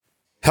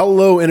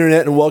Hello,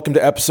 Internet, and welcome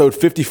to episode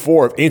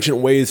 54 of Ancient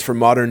Ways for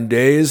Modern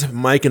Days.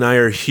 Mike and I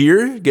are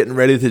here getting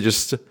ready to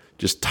just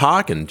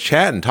talk and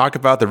chat and talk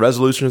about the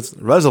resolutions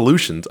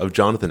of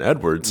Jonathan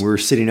Edwards. We're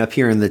sitting up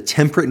here in the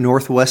temperate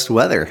northwest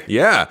weather.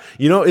 Yeah.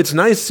 You know, it's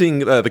nice seeing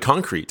the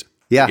concrete.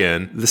 Yeah.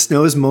 Again. The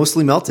snow is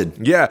mostly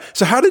melted. Yeah.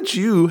 So how did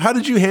you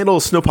handle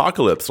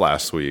snowpocalypse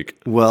last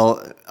week?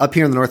 Well, up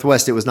here in the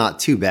northwest, it was not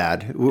too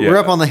bad. We're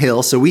up on the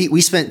hill, so we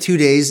spent 2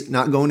 days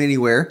not going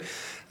anywhere.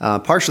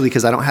 Partially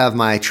because I don't have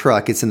my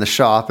truck. It's in the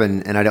shop,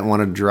 and I don't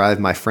want to drive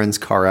my friend's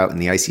car out in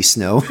the icy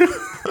snow.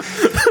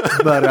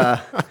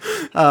 But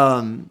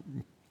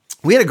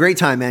we had a great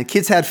time, man.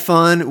 Kids had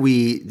fun.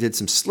 We did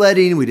some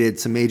sledding. We did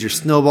some major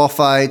snowball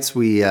fights.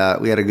 We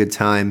had a good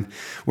time.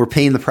 We're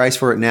paying the price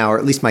for it now, or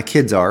at least my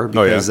kids are,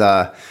 because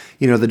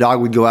the dog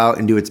would go out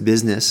and do its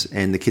business,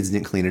 and the kids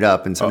didn't clean it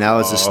up. And so now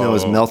as the snow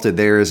is melted,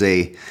 there is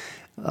a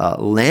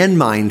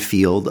landmine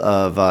field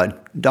of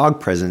dog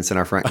presents in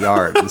our front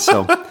yard. And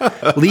so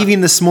leaving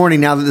this morning,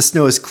 now that the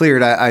snow is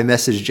cleared, I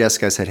messaged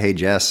Jessica. I said, "Hey,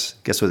 Jess,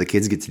 guess what the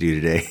kids get to do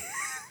today?"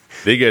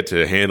 They get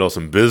to handle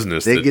some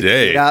business today. They get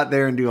to get out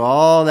there and do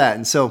all that.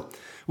 And so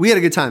we had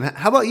a good time.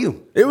 How about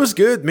you? It was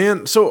good,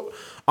 man. So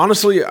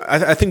honestly,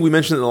 I think we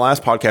mentioned in the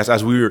last podcast,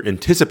 as we were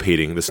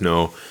anticipating the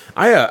snow,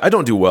 I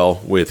don't do well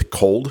with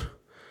cold.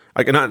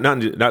 Like not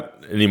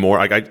anymore.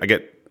 Like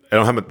I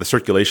don't have the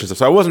circulation stuff,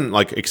 so I wasn't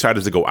like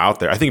excited to go out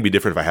there. I think it'd be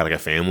different if I had like a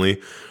family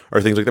or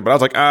things like that. But I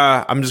was like,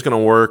 I'm just gonna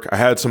work. I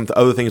had some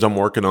other things I'm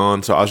working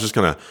on, so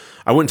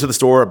I went to the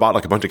store, I bought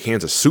like a bunch of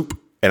cans of soup,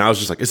 and I was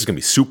just like, this is gonna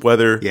be soup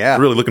weather. Yeah,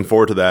 really looking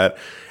forward to that.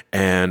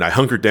 And I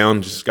hunkered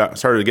down,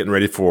 started getting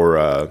ready for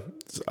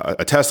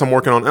a test I'm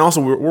working on, and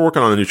also we're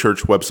working on a new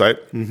church website.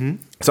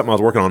 Mm-hmm. Something I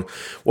was working on.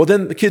 Well,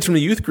 then the kids from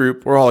the youth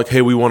group were all like,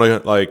 hey, we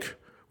want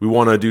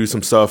to do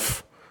some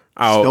stuff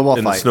out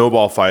in the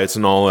snowball fights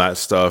and all that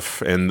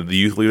stuff, and the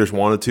youth leaders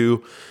wanted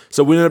to,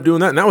 so we ended up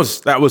doing that, and that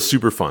was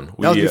super fun.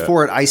 That was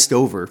before it iced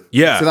over.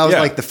 Yeah, so that was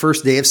like the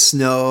first day of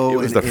snow. It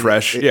was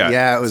fresh. It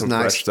was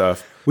nice fresh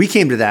stuff. We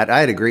came to that.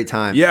 I had a great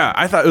time. Yeah,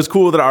 I thought it was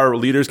cool that our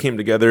leaders came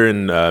together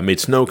and made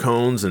snow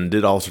cones and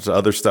did all sorts of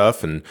other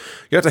stuff, and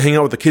you got to hang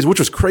out with the kids, which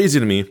was crazy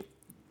to me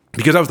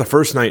because that was the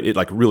first night it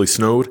like really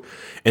snowed,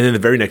 and then the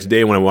very next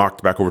day when I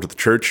walked back over to the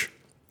church,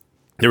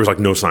 there was like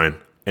no sign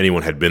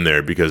anyone had been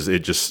there because it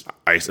just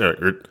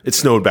it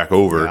snowed back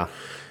over. Yeah.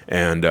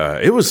 And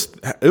it was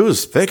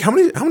thick. How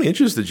many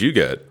inches did you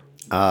get?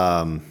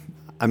 I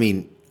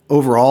mean,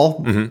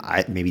 overall,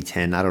 maybe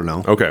 10. I don't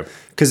know. Okay,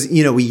 because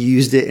we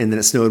used it and then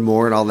it snowed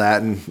more and all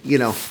that, and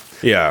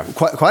yeah,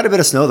 quite a bit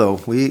of snow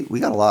though. We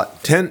got a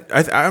lot. 10.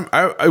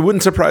 I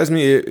wouldn't surprise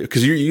me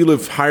because you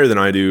live higher than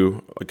I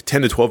do, like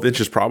 10 to 12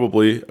 inches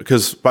probably.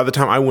 Because by the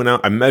time I went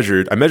out, I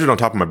measured on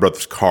top of my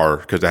brother's car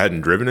because I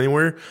hadn't driven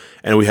anywhere,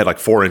 and we had like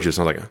 4 inches.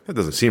 And I was like, that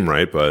doesn't seem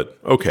right, but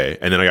okay.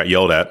 And then I got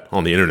yelled at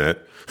on the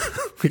internet.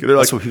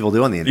 That's what people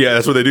do on the internet. Yeah,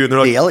 that's what they do. And they're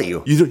like, they yell at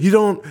you. You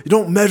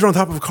don't measure on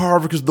top of a car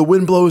because the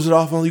wind blows it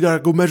off. And you got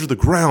to go measure the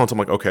ground. So I'm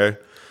like, okay.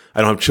 I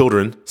don't have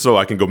children, so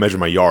I can go measure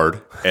my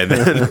yard, and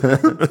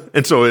then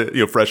and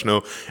so fresh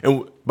snow.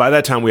 And by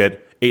that time, we had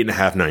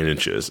 8.5, 9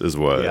 inches is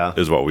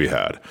what we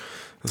had.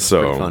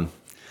 So pretty fun.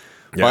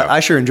 Yeah. Well,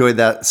 I sure enjoyed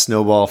that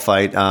snowball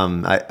fight.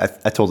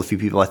 I told a few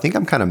people I think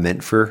I'm kind of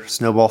meant for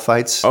snowball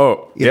fights.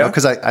 Oh, yeah,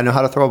 because I know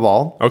how to throw a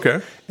ball. Okay,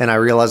 and I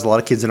realized a lot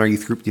of kids in our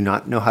youth group do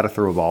not know how to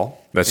throw a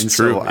ball. That's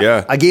true. So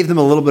yeah, I gave them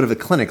a little bit of a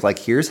clinic. Like,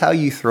 here's how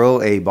you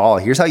throw a ball.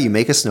 Here's how you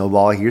make a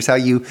snowball. Here's how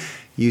you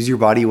use your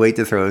body weight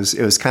to throw. It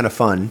was kind of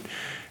fun,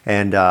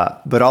 and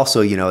but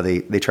also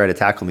they try to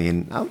tackle me,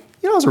 and I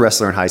was a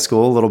wrestler in high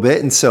school a little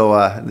bit, and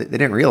so they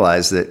didn't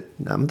realize that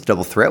I'm the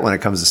double threat when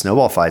it comes to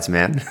snowball fights,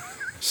 man.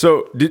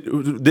 So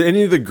did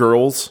any of the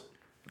girls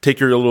take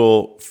your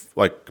little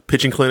like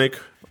pitching clinic?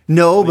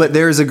 No, but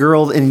there's a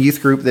girl in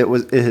youth group that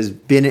has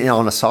been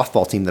on a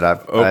softball team that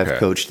I've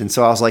coached, and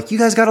so I was like, "You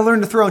guys got to learn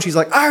to throw," and she's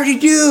like, "I already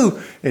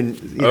do," and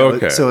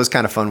so it was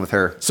kind of fun with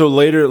her. So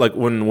later, like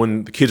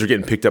when the kids were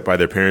getting picked up by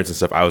their parents and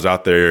stuff, I was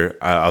out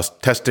there. I was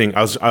testing.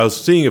 I was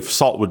seeing if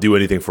salt would do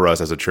anything for us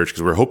as a church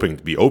because we were hoping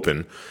to be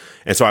open,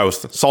 and so I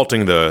was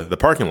salting the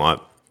parking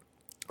lot,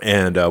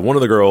 and one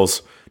of the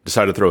girls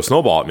decided to throw a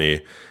snowball at me,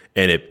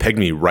 and it pegged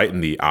me right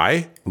in the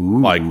eye.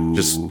 Ooh.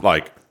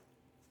 Like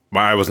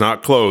my eye was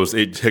not closed.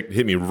 It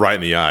hit me right in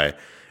the eye.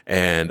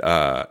 And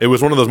it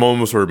was one of those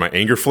moments where my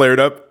anger flared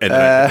up. And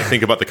then I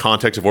think about the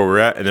context of where we're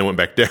at and then went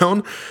back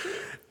down.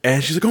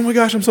 And she's like, "Oh my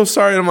gosh, I'm so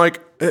sorry." And I'm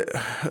like,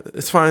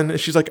 "It's fine." And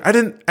she's like, "I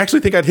didn't actually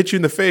think I'd hit you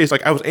in the face.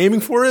 Like I was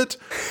aiming for it,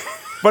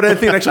 but I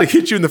didn't think I'd actually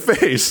hit you in the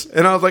face."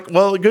 And I was like,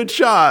 "Well, good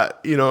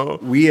shot."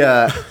 We,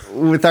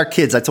 with our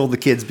kids, I told the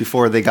kids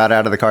before they got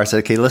out of the car, I said,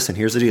 "Okay, listen,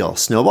 here's the deal.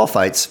 Snowball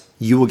fights,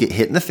 you will get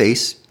hit in the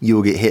face, you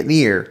will get hit in the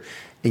ear,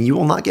 and you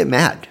will not get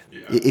mad.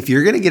 If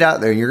you're going to get out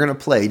there and you're going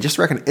to play, just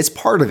reckon it's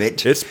part of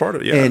it. It's part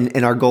of it, yeah.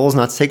 And our goal is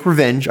not to take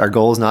revenge. Our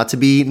goal is not to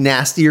be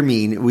nasty or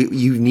mean.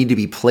 You need to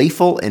be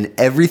playful in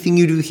everything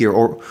you do here,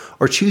 or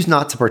choose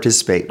not to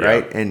participate,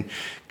 right?" And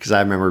because I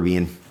remember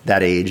being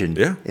that age, and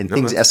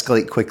things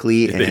escalate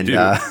quickly. They and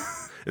do.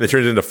 and it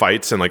turns into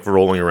fights and like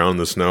rolling around in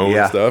the snow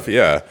Yeah. and stuff.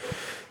 Yeah,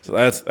 so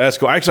that's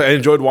cool. Actually, I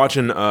enjoyed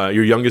watching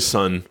your youngest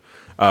son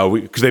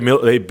because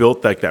they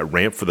built like that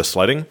ramp for the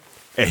sledding,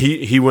 and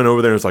he went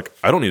over there and was like,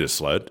 I don't need a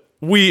sled.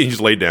 He just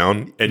laid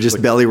down and Just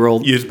like, belly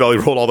rolled. He just belly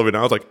rolled all the way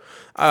down. I was like,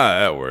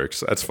 that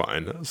works. That's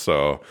fine.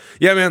 So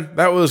yeah, man,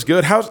 that was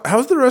good.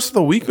 How's the rest of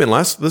the week been?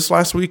 This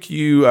last week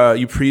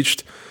you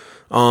preached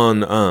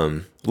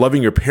on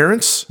loving your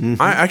parents.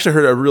 Mm-hmm. I actually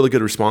heard a really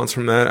good response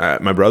from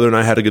that. My brother and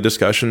I had a good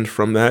discussion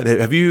from that.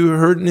 Have you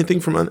heard anything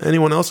from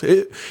anyone else?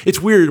 It's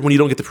weird when you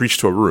don't get to preach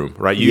to a room,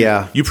 right?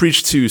 You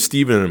preached to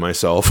Stephen and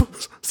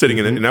myself sitting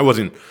in it, and I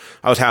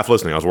was half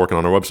listening. I was working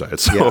on our website.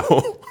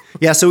 So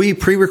Yeah, so we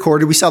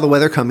pre-recorded. We saw the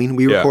weather coming.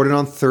 We recorded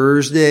on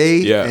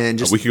Thursday, and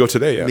just a week ago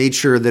today. Yeah, made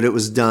sure that it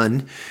was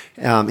done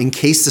in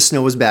case the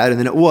snow was bad, and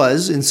then it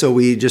was. And so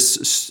we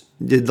just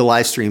did the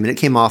live stream, and it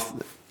came off.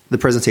 The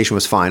presentation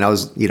was fine. I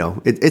was,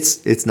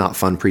 it's not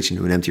fun preaching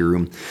to an empty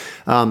room,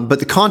 but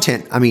the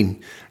content. I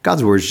mean,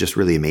 God's word is just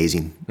really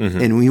amazing.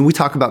 Mm-hmm. And when we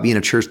talk about being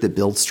a church that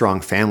builds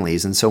strong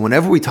families, and so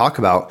whenever we talk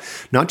about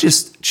not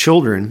just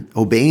children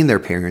obeying their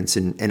parents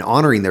and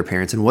honoring their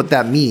parents and what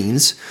that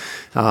means,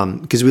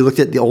 because we looked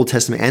at the Old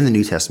Testament and the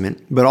New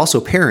Testament, but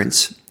also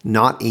parents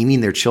not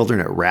aiming their children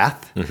at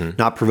wrath,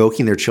 not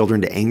provoking their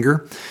children to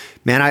anger.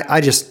 Man,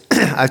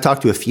 I've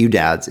talked to a few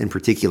dads in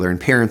particular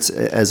and parents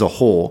as a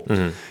whole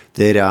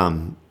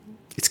that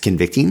it's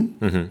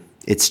convicting.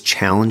 It's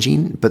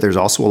challenging, but there's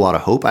also a lot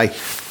of hope. I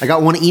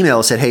got one email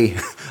that said, hey,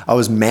 I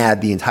was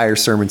mad the entire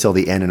sermon till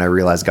the end, and I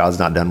realized God's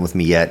not done with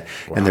me yet,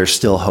 and there's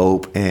still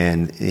hope.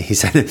 And he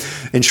said,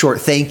 in short,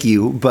 thank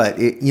you. But,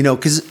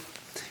 because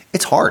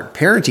it's hard.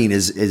 Parenting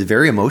is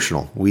very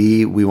emotional.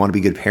 We want to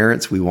be good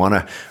parents. We want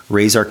to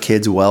raise our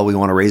kids well. We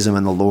want to raise them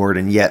in the Lord.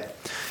 And yet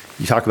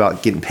you talk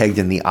about getting pegged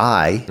in the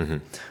eye.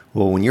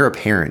 Well, when you're a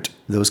parent,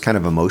 those kind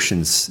of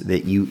emotions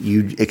that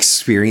you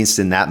experienced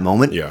in that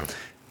moment,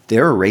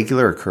 they're a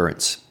regular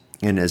occurrence.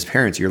 And as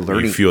parents, you're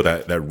learning. You feel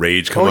that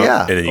rage come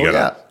up, and then you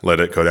gotta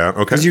let it go down.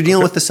 Okay, because you're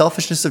dealing with the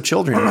selfishness of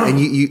children, and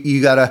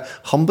you gotta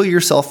humble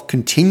yourself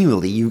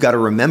continually. You got to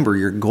remember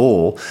your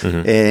goal,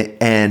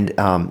 and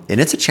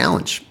it's a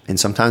challenge. And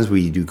sometimes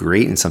we do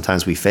great, and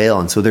sometimes we fail.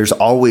 And so there's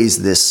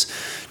always this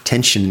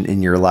tension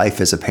in your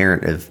life as a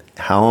parent of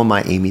how am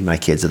I aiming my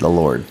kids at the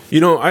Lord?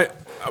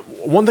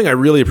 One thing I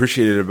really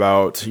appreciated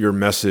about your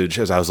message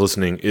as I was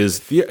listening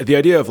is the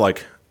idea of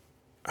like.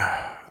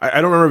 I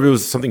don't remember if it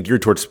was something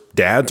geared towards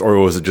dads or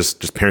was it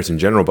just parents in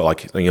general, but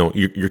like,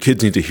 your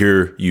kids need to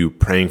hear you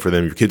praying for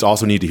them. Your kids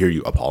also need to hear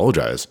you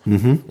apologize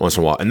once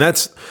in a while. And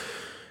that's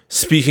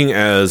speaking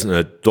as an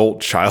adult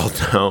child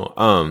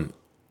now.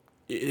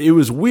 It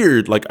was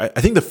weird. Like,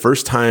 I think the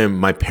first time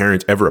my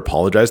parents ever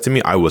apologized to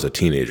me, I was a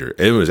teenager.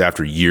 It was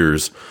after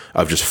years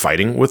of just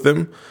fighting with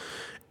them.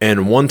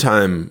 And one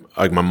time,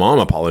 like, my mom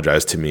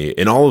apologized to me,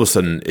 and all of a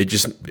sudden it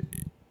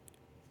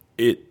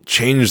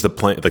changed the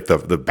plan, like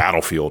the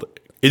battlefield.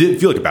 It didn't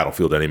feel like a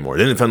battlefield anymore.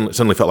 Then it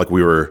suddenly felt like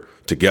we were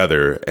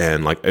together,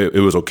 and like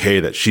it was okay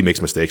that she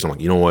makes mistakes. I'm like,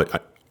 you know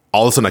what?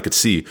 All of a sudden, I could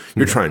see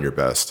you're trying your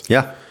best.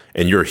 Yeah,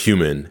 and you're a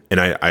human,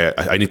 and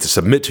I need to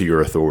submit to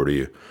your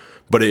authority.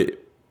 But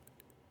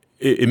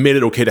it made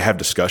it okay to have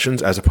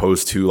discussions as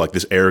opposed to like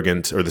this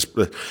arrogant or this.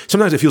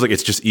 Sometimes it feels like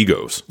it's just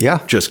egos,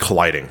 just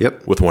colliding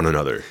with one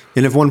another.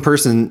 And if one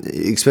person,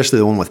 especially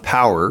the one with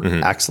power,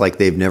 acts like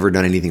they've never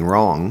done anything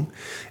wrong,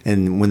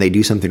 and when they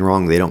do something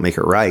wrong, they don't make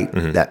it right,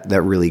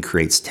 that really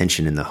creates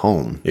tension in the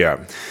home.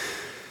 Yeah.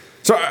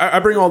 So I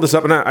bring all this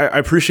up, and I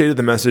appreciated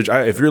the message.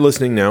 If you're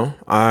listening now,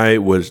 I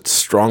would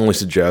strongly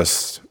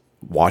suggest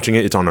watching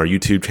it. It's on our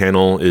YouTube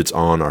channel. It's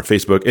on our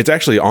Facebook. It's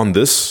actually on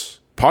this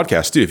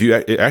podcast too. If you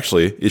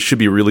it should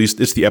be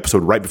released. It's the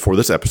episode right before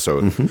this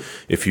episode.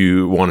 If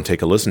you want to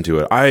take a listen to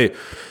it,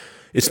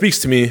 it speaks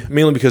to me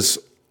mainly because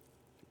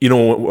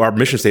our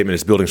mission statement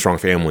is building strong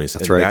families.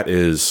 That's right.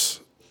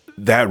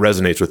 That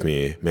resonates with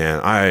me,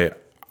 man.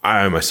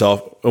 I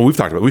myself, we've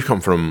talked about. We've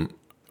come from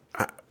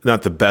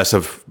not the best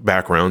of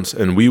backgrounds,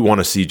 and we want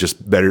to see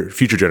just better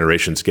future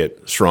generations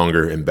get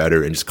stronger and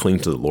better and just cling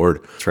to the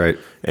Lord. That's right.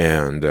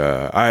 And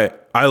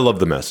I love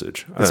the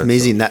message. That's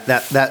amazing.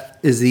 That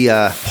is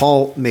the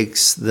Paul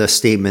makes the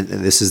statement that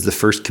this is the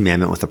first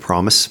commandment with a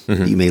promise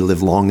that you may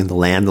live long in the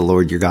land the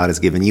Lord your God has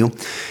given you.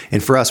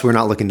 And for us, we're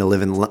not looking to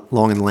live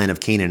long in the land of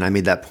Canaan. I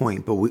made that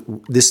point, but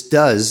this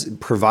does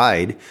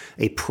provide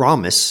a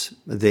promise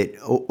that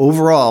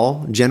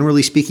overall,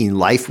 generally speaking,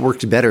 life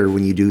works better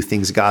when you do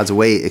things God's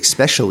way,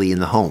 especially in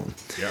the home.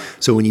 Yeah.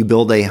 So when you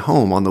build a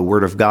home on the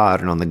Word of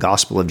God and on the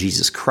gospel of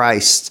Jesus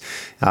Christ,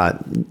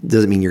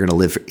 doesn't mean you're going to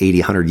live for 80,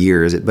 100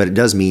 years, but it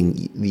does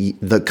mean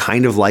the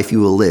kind of life you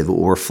will live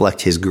will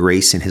reflect His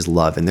grace and His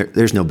love. And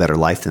there's no better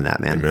life than that,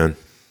 man. Amen.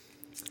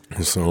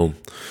 So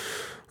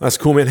that's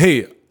cool, man.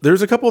 Hey,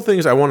 there's a couple of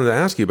things I wanted to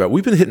ask you about.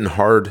 We've been hitting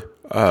hard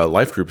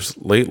life groups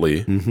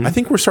lately. I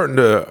think we're starting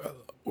to,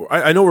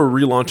 I know we're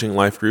relaunching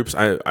life groups.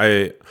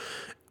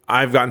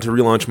 I've gotten to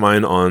relaunch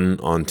mine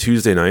on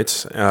Tuesday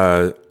nights.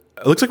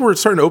 it looks like we're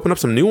starting to open up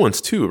some new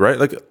ones too, right?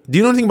 Like, do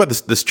you know anything about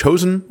this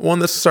Chosen one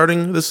that's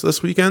starting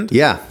this weekend?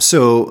 Yeah.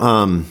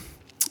 So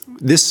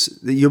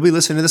you'll be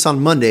listening to this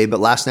on Monday, but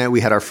last night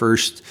we had our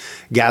first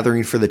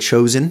gathering for the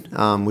Chosen,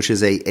 which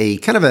is a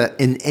kind of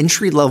an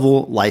entry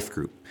level life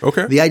group.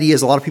 Okay. The idea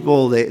is a lot of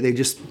people they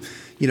just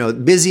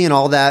busy and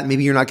all that.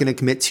 Maybe you're not going to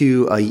commit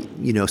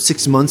to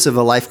 6 months of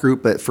a life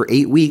group, but for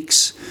 8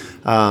 weeks,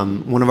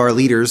 one of our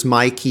leaders,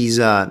 Mike, he's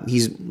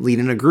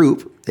leading a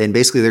group. And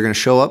basically, they're going to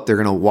show up. They're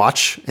going to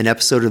watch an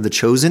episode of The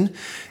Chosen.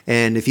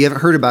 And if you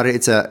haven't heard about it,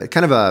 it's a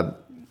kind of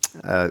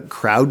a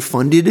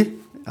crowd-funded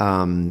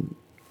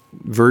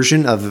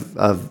version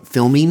of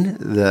filming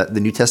the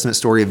New Testament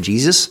story of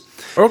Jesus.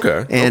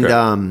 Okay.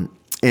 And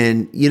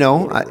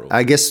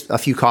I guess a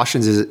few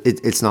cautions is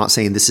it's not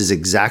saying this is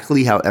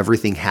exactly how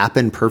everything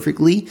happened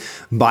perfectly.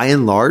 By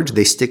and large,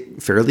 they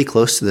stick fairly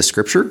close to the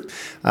scripture.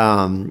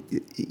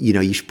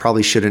 You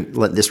probably shouldn't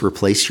let this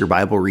replace your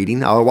Bible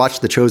reading. I'll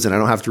watch The Chosen. I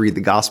don't have to read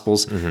the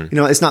Gospels. Mm-hmm.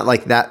 It's not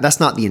like that. That's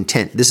not the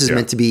intent. This is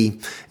meant to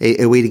be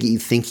a way to get you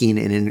thinking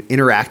and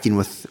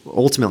interacting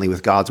ultimately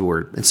with God's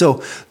word. And so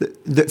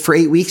for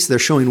 8 weeks, they're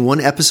showing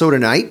one episode a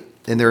night,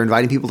 and they're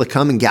inviting people to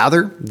come and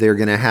gather. They're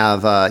going to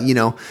have,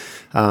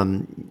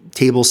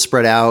 tables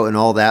spread out and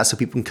all that, so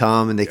people can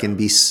come and they can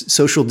be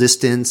social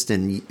distanced,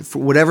 and for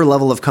whatever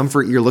level of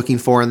comfort you're looking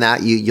for in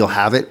that, you'll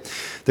have it.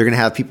 They're going to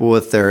have people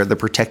with the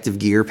protective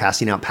gear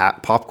passing out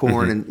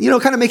popcorn and,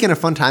 kind of making a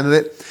fun time of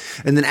it.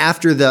 And then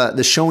after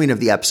the showing of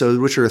the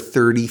episode, which are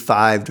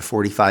 35 to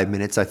 45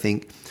 minutes, I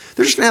think,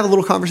 they're just going to have a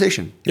little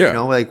conversation. Yeah.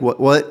 Like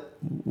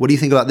what do you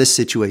think about this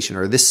situation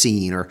or this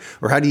scene, or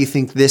how do you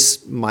think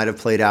this might have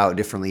played out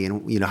differently?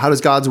 And, how does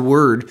God's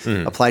word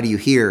apply to you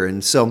here?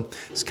 And so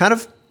it's kind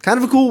of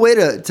a cool way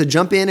to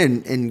jump in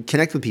and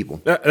connect with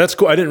people. That's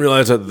cool. I didn't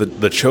realize that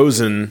the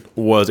Chosen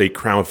was a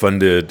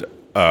crowdfunded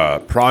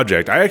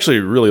project. I actually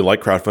really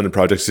like crowdfunded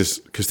projects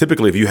just because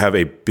typically if you have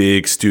a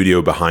big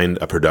studio behind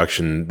a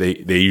production,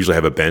 they usually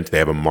have a bent, they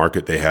have a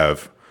market,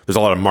 there's a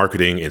lot of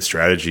marketing and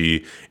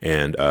strategy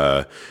and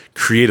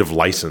creative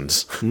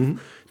license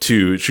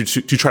to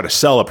try to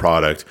sell a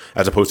product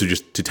as opposed to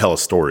just to tell a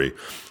story.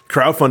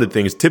 Crowdfunded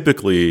things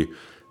typically,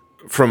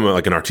 from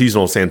an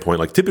artisanal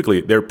standpoint,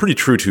 typically they're pretty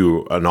true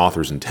to an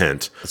author's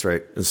intent. That's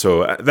right. And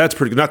so that's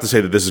pretty, not to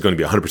say that this is going to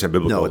be 100%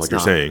 biblical, no, like you're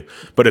saying,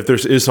 but if there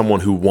is someone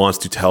who wants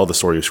to tell the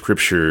story of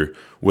Scripture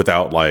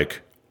without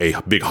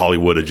a big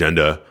Hollywood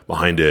agenda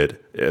behind it,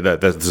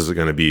 this is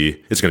going to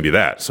be, it's going to be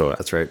that. So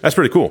that's right. That's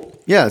pretty cool.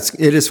 Yeah,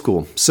 it is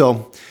cool.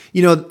 So,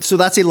 so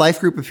that's a life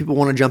group if people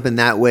want to jump in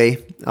that way.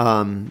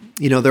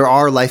 There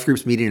are life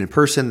groups meeting in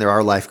person. There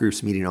are life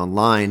groups meeting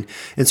online.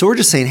 And so we're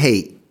just saying,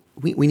 hey,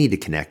 we need to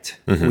connect.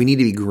 Mm-hmm. We need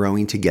to be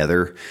growing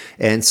together.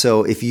 And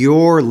so if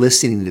you're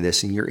listening to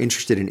this and you're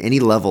interested in any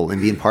level in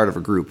being part of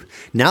a group,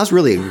 now's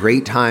really a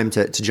great time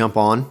to jump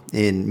on.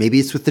 And maybe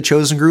it's with the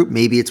Chosen group.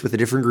 Maybe it's with a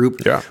different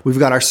group. Yeah. We've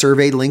got our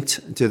survey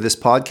linked to this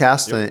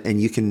podcast,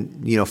 and you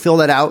can, fill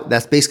that out.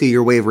 That's basically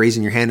your way of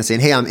raising your hand and saying,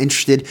 hey, I'm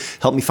interested.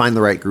 Help me find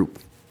the right group.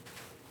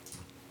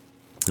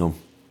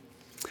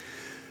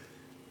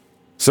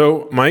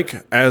 So,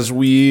 Mike, as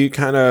we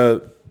kind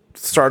of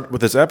start with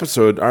this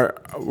episode,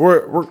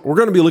 we're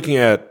going to be looking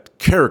at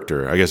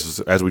character, I guess,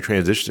 as we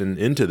transition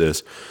into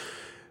this.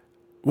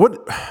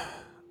 What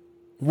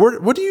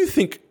do you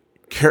think?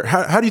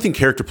 How do you think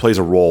character plays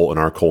a role in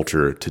our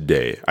culture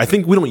today? I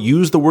think we don't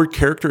use the word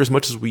character as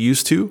much as we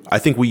used to. I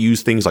think we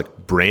use things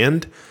like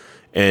brand,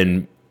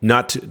 and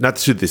not to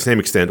the same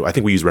extent. I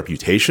think we use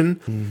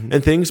reputation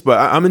and things. But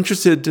I'm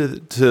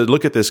interested to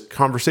look at this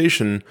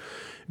conversation,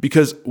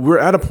 because we're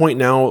at a point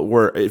now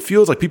where it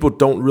feels like people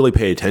don't really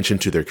pay attention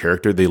to their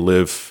character. They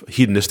live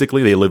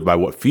hedonistically. They live by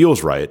what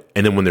feels right.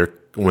 And then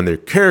when their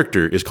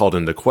character is called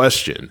into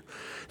question,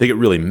 they get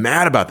really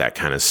mad about that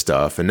kind of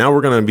stuff. And now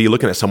we're going to be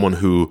looking at someone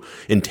who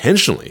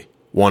intentionally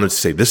wanted to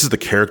say, this is the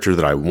character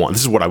that I want.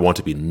 This is what I want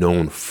to be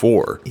known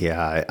for.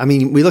 Yeah. I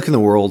mean, we look in the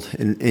world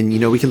and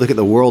we can look at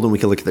the world and we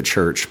can look at the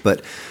church.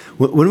 But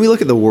when we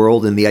look at the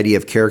world and the idea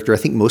of character, I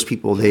think most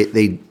people,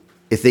 they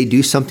if they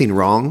do something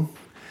wrong,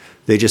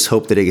 they just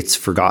hope that it gets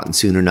forgotten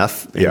soon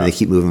enough, and they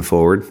keep moving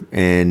forward.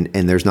 And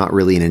there's not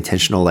really an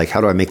intentional,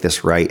 how do I make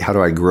this right? How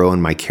do I grow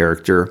in my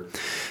character?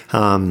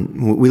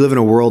 We live in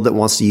a world that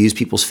wants to use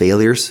people's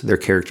failures, their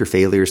character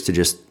failures, to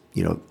just,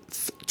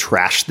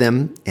 trash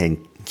them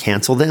and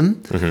cancel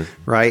them.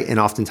 Right. And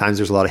oftentimes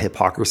there's a lot of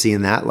hypocrisy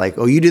in that.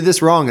 Oh, you did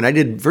this wrong and I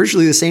did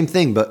virtually the same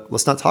thing, but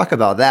let's not talk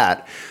about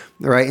that.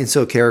 Right. And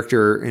so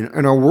character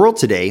in our world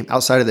today,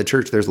 outside of the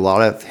church, there's a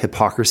lot of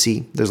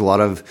hypocrisy. There's a lot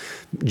of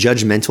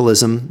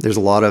judgmentalism. There's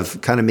a lot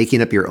of kind of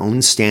making up your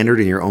own standard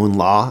and your own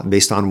law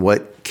based on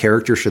what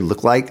character should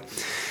look like.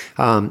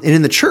 And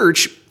in the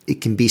church,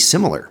 it can be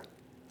similar.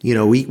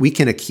 We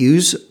can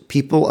accuse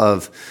people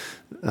of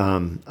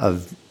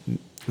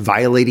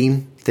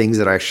violating things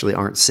that actually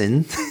aren't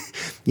sin.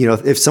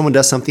 If someone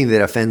does something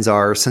that offends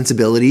our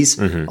sensibilities,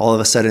 all of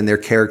a sudden their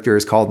character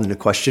is called into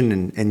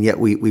question. And yet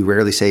we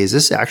rarely say, is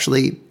this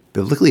actually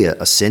biblically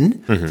a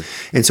sin.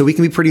 And so we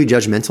can be pretty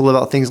judgmental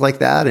about things like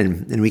that.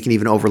 And we can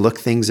even overlook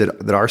things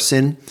that are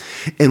sin.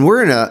 And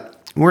we're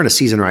in a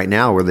season right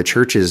now where the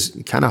church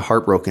is kind of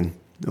heartbroken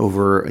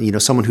over,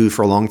 someone who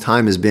for a long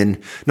time has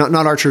been, not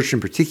our church in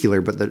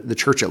particular, but the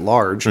church at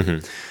large.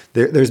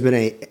 There's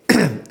been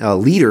a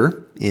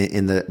leader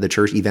in the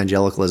church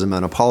evangelicalism,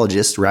 an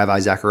apologist,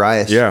 Ravi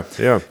Zacharias,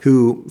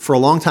 who for a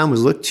long time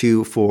was looked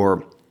to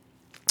for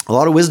a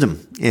lot of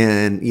wisdom.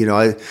 And,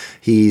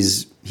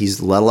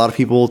 he's led a lot of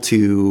people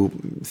to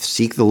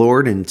seek the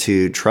Lord and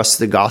to trust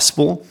the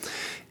gospel.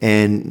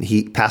 And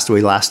he passed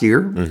away last year.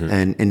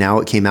 And now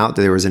it came out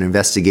that there was an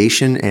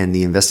investigation, and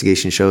the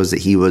investigation shows that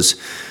he was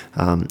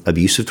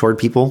abusive toward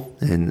people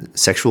in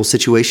sexual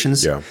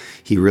situations.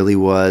 He really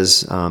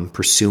was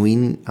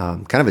pursuing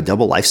kind of a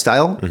double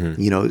lifestyle,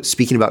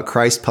 speaking about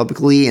Christ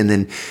publicly and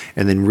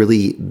then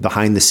really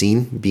behind the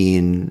scene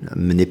being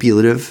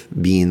manipulative,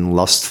 being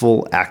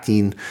lustful,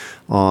 acting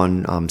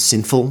on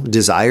sinful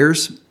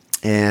desires.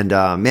 And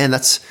man,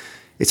 it's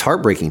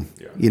heartbreaking.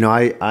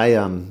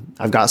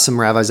 I've got some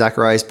Ravi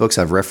Zacharias books.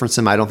 I've referenced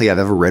them. I don't think I've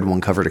ever read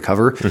one cover to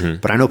cover,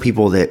 but I know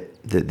people that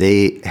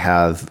they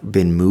have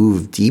been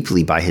moved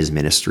deeply by his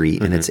ministry,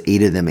 and it's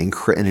aided them in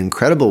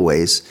incredible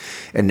ways.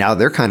 And now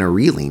they're kind of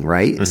reeling,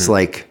 right? It's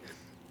like,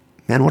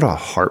 man, what a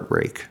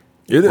heartbreak.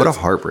 What a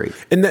heartbreak.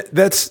 And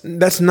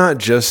that's not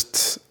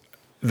just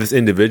this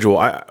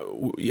individual.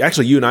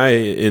 Actually, you and I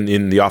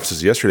in the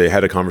offices yesterday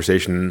had a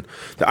conversation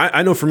that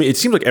I know for me, it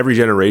seems like every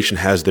generation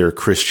has their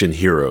Christian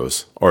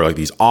heroes, or like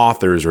these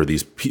authors, or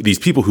these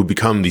people who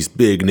become these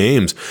big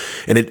names,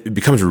 and it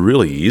becomes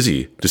really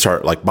easy to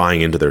start like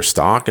buying into their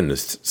stock and to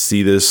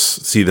see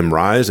them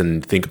rise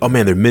and think, oh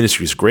man, their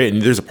ministry is great.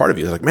 And there's a part of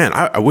you that's like, man,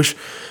 I wish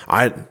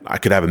I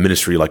could have a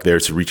ministry like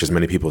theirs to reach as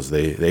many people as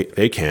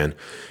they can,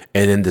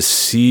 and then to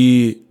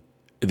see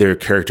their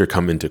character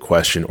come into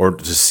question, or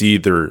to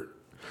see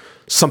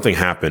something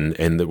happen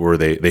and where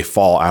they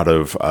fall out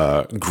of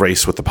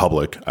grace with the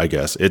public, I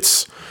guess.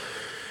 It's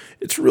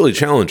really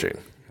challenging.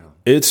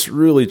 It's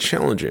really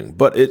challenging,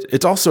 but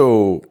it's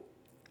also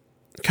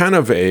kind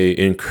of a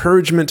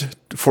encouragement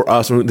for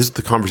us. This is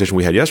the conversation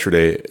we had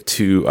yesterday,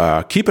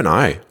 to keep an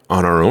eye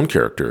on our own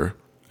character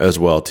as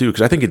well too,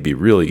 because I think it'd be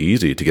really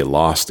easy to get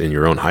lost in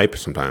your own hype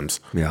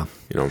sometimes. And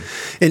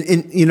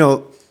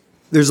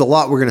there's a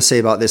lot we're going to say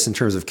about this in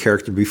terms of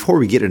character. Before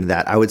we get into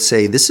that, I would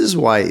say this is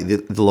why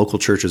the local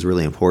church is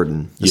really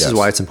important. This is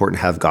why it's important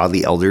to have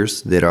godly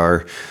elders that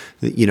are,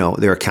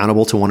 they're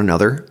accountable to one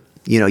another.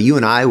 You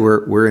and I,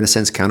 we're in a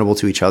sense accountable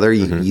to each other.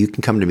 You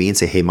can come to me and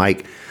say, hey,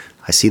 Mike,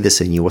 I see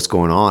this in you. What's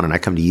going on? And I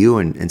come to you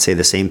and say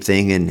the same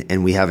thing.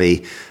 And we have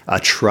a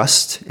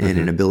trust and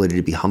an ability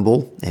to be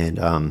humble. And,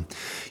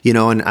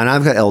 and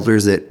I've got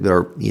elders that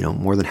are,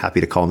 more than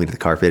happy to call me to the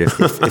carpet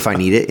if I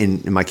need it,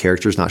 and my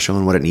character's not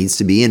showing what it needs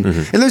to be. And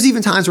there's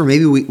even times where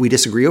maybe we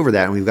disagree over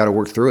that, and we've got to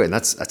work through it. And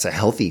that's a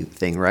healthy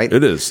thing, right?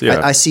 It is.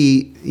 Yeah. I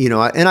see,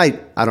 and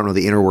I don't know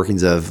the inner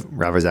workings of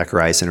Ravi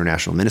Zacharias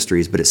International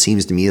Ministries, but it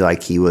seems to me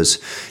like he was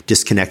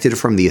disconnected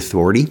from the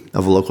authority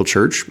of a local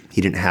church. He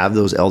didn't have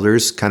those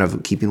elders kind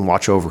of keeping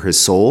watch over his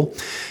soul.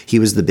 He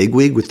was the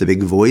bigwig with the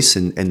big voice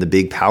and the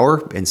big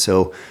power. And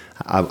so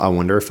I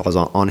wonder if I was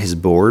on his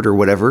board or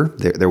whatever,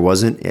 there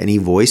wasn't any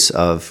voice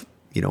of,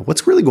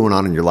 what's really going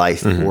on in your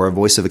life, or a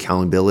voice of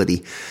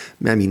accountability.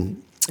 I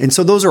mean, and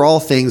so those are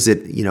all things that,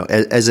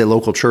 as a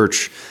local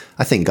church,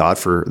 I thank God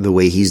for the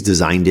way he's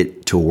designed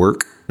it to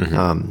work.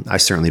 I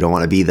certainly don't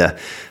want to be the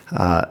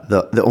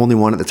only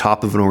one at the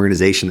top of an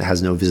organization that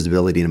has no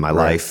visibility in my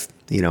life,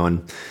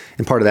 and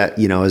part of that,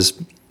 is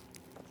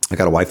I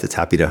got a wife that's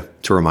happy to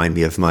remind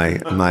me of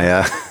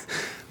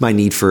my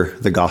need for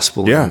the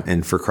gospel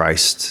and for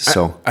Christ.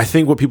 So I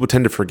think what people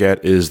tend to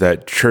forget is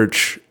that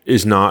church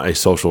is not a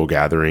social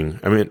gathering.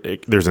 I mean,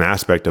 there's an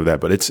aspect of that,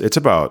 but it's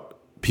about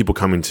people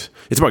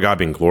it's about God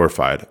being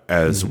glorified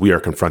as we are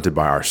confronted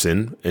by our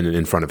sin and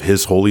in front of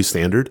his holy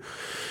standard.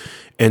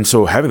 And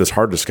so having those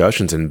hard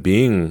discussions and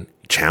being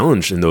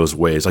challenged in those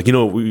ways, like,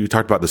 we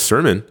talked about the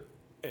sermon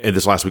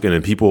this last weekend,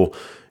 and people,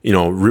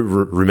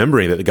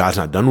 remembering that God's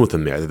not done with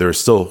them yet, that they're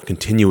still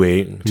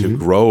continuing to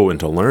grow and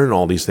to learn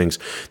all these things.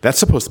 That's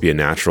supposed to be a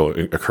natural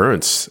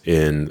occurrence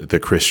in the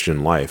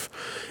Christian life.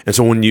 And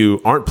so when you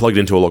aren't plugged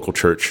into a local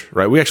church,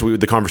 right?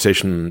 The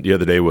conversation the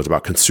other day was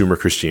about consumer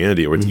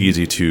Christianity, where it's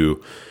easy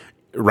to,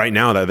 right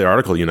now, that the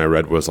article you and I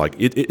read was like,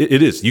 it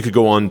is. You could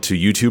go on to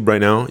YouTube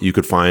right now. You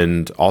could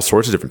find all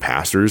sorts of different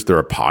pastors. There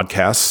are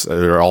podcasts.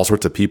 There are all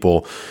sorts of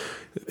people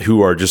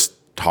who are just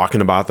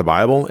talking about the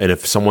Bible. And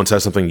if someone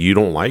says something you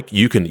don't like,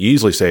 you can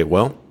easily say,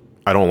 well,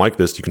 I don't like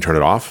this. You can turn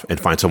it off and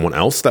find someone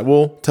else that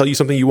will tell you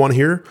something you want to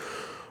hear.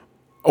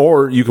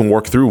 Or you can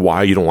work through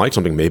why you don't like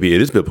something. Maybe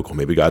it is biblical.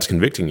 Maybe God's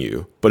convicting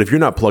you. But if you're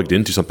not plugged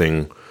into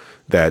something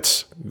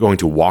that's going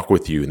to walk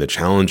with you and to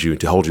challenge you and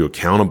to hold you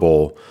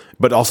accountable,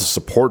 but also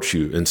support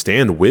you and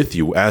stand with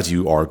you as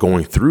you are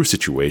going through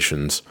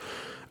situations,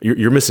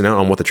 you're missing out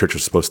on what the church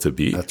is supposed to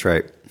be. That's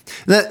right.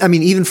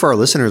 Even for our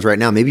listeners right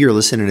now, maybe you're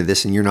listening to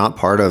this and you're not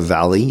part of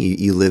Valley.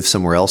 You live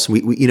somewhere else.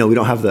 We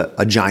don't have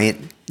a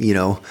giant,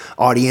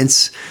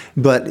 audience,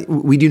 but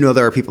we do know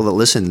there are people that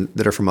listen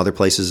that are from other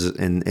places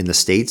in the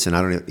States, and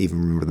I don't even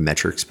remember the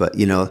metrics, but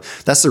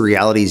that's the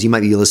reality. Is you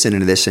might be listening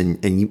to this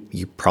and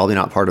you're probably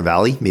not part of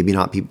Valley, maybe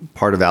not be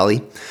part of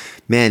Valley.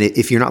 Man,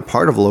 if you're not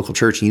part of a local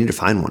church, you need to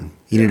find one.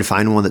 You need to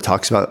find one that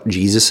talks about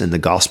Jesus and the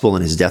gospel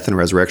and his death and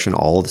resurrection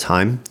all the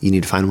time. You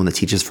need to find one that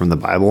teaches from the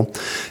Bible.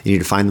 You need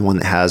to find one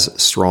that has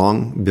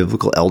strong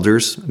biblical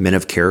elders, men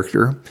of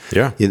character.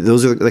 Yeah.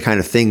 Those are the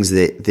kind of things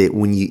that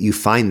when you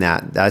find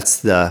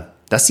that's the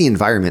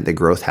environment that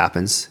growth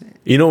happens.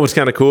 What's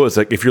kind of cool is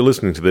like if you're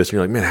listening to this and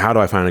you're like, man, how do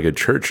I find a good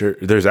church?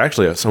 There's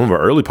actually some of our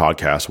early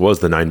podcasts was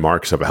the 9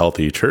 marks of a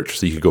healthy church.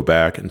 So you could go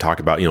back and talk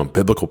about,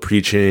 biblical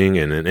preaching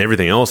and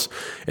everything else.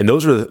 And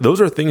those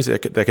are things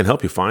that can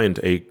help you find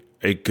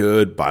a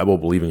good Bible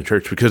believing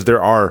church, because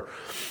there are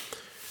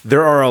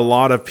a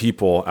lot of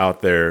people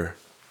out there.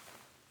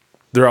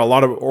 There are a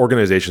lot of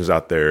organizations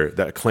out there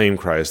that claim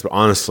Christ, but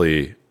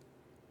honestly,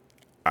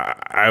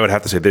 I would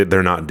have to say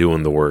they're not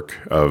doing the work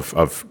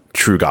of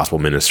true gospel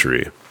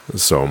ministry.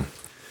 So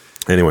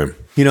anyway,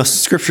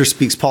 Scripture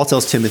speaks, Paul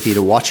tells Timothy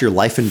to watch your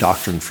life and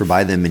doctrine, for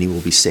by them many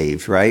will be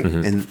saved, right?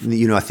 Mm-hmm.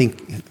 And, I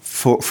think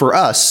for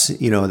us,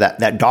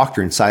 that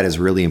doctrine side is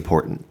really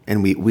important.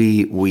 And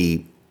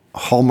we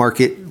hallmark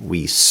it.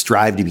 We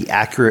strive to be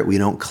accurate. We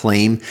don't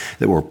claim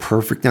that we're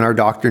perfect in our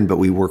doctrine, but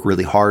we work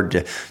really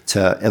hard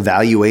to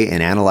evaluate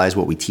and analyze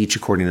what we teach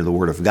according to the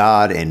Word of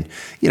God. And,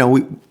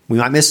 we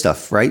might miss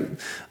stuff, right?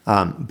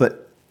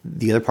 But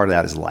the other part of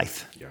that is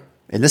life.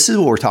 And this is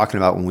what we're talking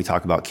about when we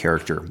talk about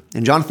character.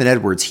 And Jonathan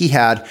Edwards, he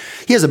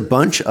has a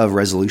bunch of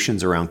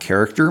resolutions around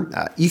character.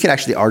 You could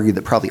actually argue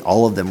that probably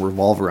all of them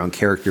revolve around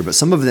character, but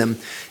some of them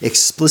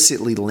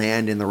explicitly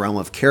land in the realm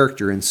of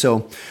character. And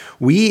so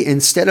we,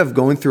 instead of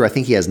going through, I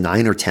think he has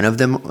 9 or 10 of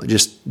them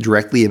just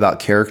directly about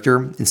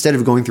character, instead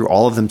of going through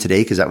all of them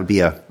today, because that would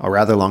be a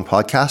rather long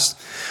podcast,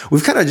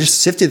 we've kind of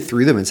just sifted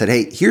through them and said,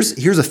 hey,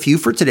 here's a few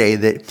for today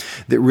that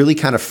really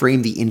kind of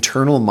frame the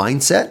internal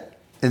mindset.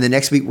 And the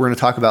next week, we're going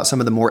to talk about some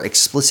of the more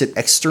explicit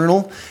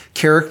external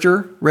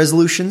character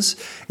resolutions.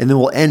 And then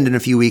we'll end in a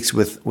few weeks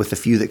with a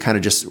few that kind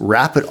of just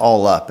wrap it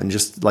all up and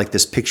just like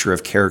this picture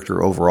of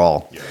character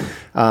overall.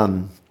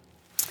 Yeah.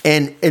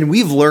 And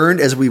we've learned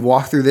as we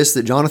walk through this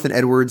that Jonathan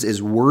Edwards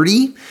is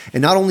wordy.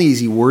 And not only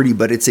is he wordy,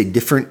 but it's a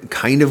different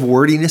kind of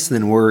wordiness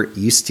than we're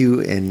used to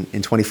in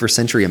 21st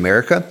century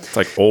America. It's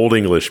like old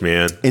English,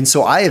 man. And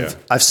so I've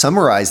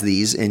summarized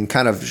these in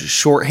kind of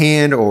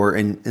shorthand or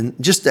in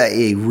just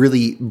a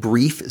really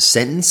brief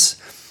sentence.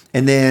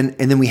 And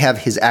then we have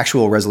his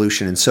actual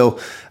resolution. And so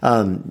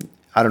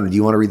I don't know. Do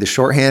you want to read the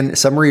shorthand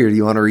summary, or do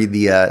you want to read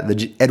the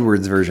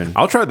Edwards version?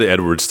 I'll try the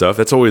Edwards stuff.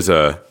 That's always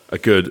a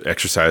good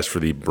exercise for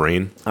the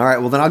brain. All right.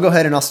 Well, then I'll go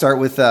ahead and I'll start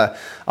with,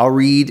 I'll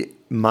read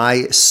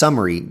my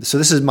summary. So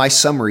this is my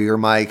summary, or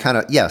my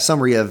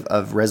summary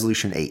of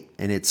Resolution 8.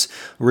 And it's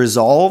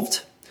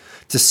resolved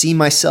to see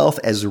myself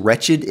as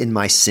wretched in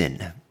my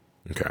sin.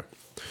 Okay.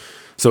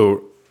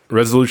 So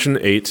Resolution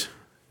 8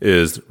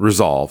 is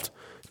resolved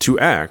to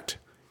act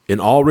in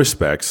all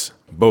respects,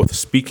 both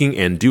speaking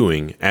and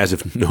doing, as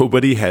if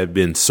nobody had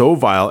been so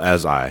vile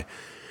as I,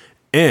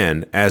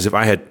 and as if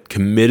I had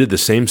committed the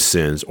same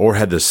sins or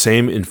had the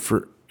same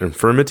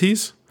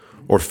infirmities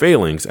or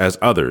failings as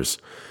others,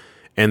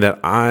 and that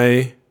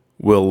I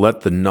will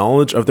let the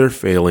knowledge of their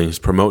failings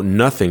promote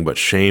nothing but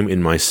shame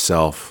in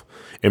myself,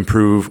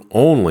 improve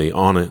only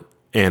on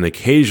an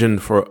occasion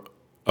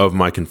of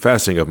my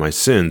confessing of my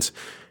sins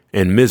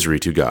and misery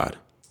to God.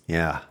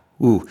 Yeah.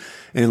 Ooh.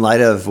 In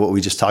light of what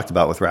we just talked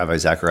about with Rabbi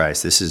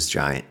Zacharias, this is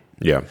giant.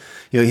 Yeah.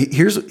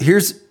 Here's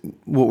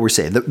what we're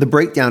saying. The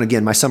breakdown,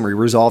 again, my summary,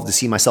 resolved to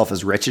see myself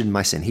as wretched in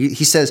my sin.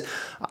 He says,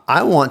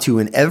 I want to,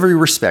 in every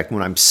respect,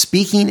 when I'm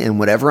speaking and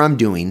whatever I'm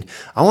doing,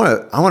 I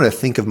want to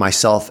think of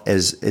myself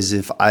as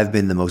if I've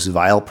been the most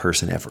vile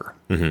person ever.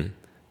 Mm-hmm.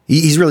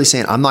 He's really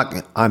saying, I'm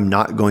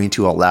not going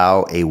to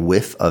allow a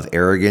whiff of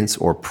arrogance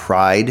or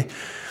pride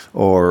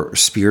or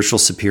spiritual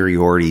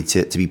superiority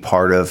to be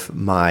part of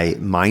my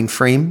mind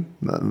frame,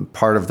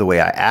 part of the way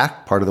I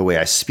act, part of the way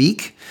I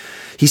speak.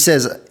 He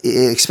says,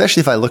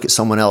 especially if I look at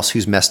someone else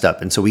who's messed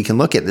up. And so we can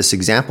look at this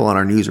example on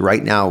our news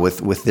right now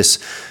with this,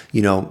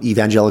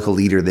 evangelical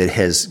leader that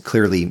has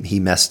clearly he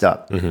messed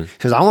up.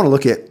 Because I want to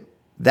look at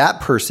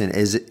that person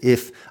as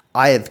if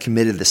I have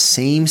committed the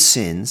same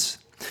sins,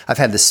 I've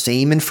had the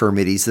same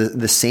infirmities,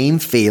 the same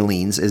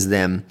failings as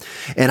them,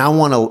 and I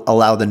want to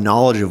allow the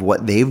knowledge of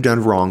what they've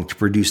done wrong to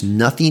produce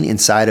nothing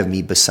inside of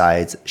me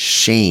besides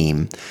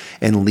shame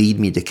and lead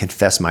me to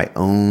confess my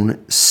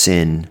own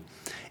sin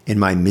and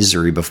my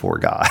misery before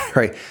God,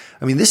 right?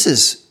 I mean, this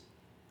is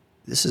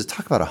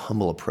talk about a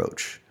humble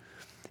approach.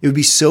 It would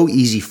be so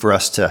easy for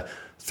us to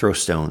throw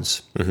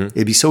stones. Mm-hmm.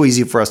 It'd be so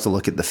easy for us to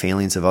look at the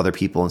failings of other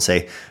people and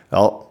say,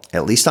 well,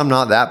 at least I'm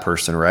not that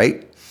person,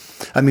 right?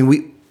 I mean,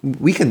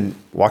 we can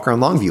walk around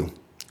Longview.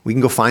 We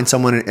can go find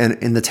someone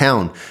in the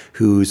town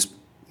who's,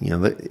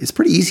 it's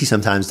pretty easy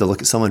sometimes to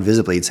look at someone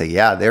visibly and say,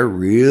 yeah, they're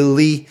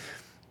really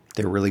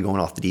they're really going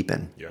off the deep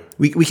end. Yeah.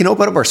 We can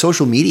open up our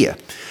social media,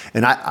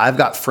 and I've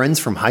got friends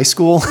from high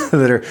school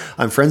that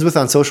I'm friends with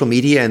on social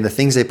media, and the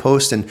things they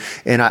post, and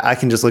I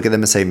can just look at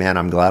them and say, man,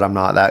 I'm glad I'm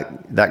not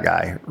that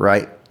guy,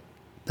 right?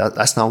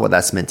 That's not what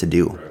that's meant to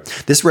do.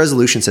 Right. This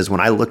resolution says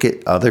when I look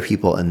at other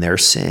people and their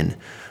sin,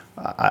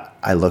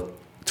 I look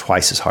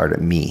twice as hard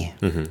at me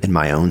in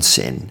my own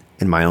sin,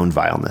 in my own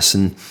vileness,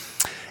 and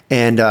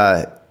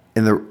the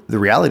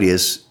reality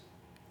is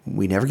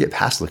we never get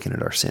past looking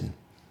at our sin.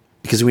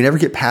 Because we never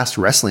get past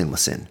wrestling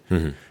with sin.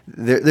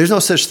 There's no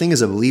such thing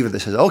as a believer that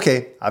says,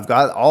 okay, I've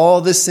got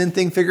all this sin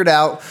thing figured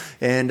out,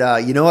 and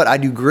you know what? I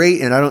do great,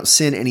 and I don't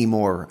sin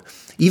anymore.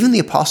 Even the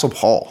Apostle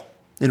Paul,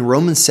 in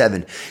Romans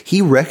 7,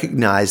 he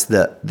recognized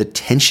the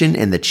tension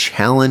and the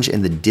challenge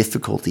and the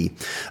difficulty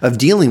of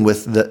dealing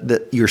with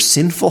your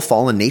sinful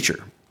fallen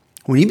nature.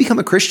 When you become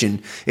a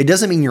Christian, it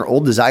doesn't mean your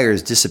old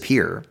desires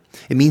disappear.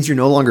 It means you're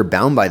no longer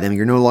bound by them.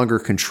 You're no longer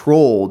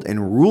controlled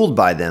and ruled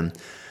by them.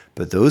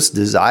 But those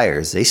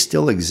desires, they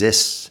still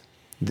exist.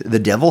 The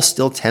devil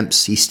still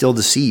tempts. He still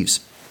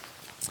deceives.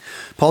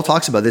 Paul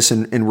talks about this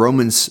in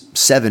Romans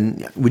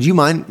 7. Would you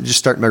mind just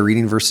starting by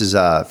reading verses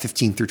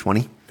 15 through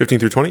 20? 15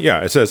 through 20?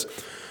 Yeah, it says,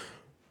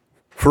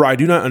 "For I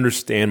do not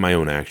understand my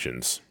own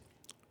actions.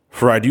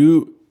 For I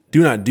do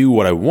not do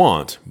what I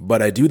want,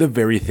 but I do the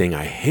very thing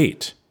I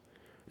hate.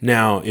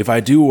 Now, if I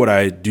do what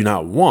I do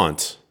not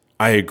want,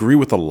 I agree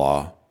with the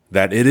law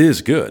that it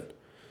is good.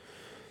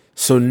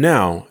 So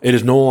now it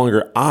is no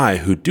longer I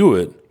who do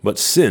it, but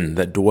sin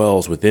that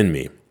dwells within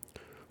me.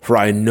 For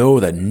I know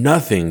that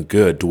nothing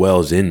good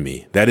dwells in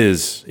me, that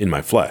is, in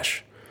my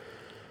flesh.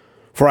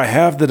 For I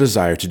have the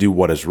desire to do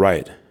what is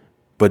right,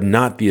 but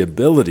not the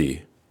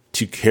ability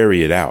to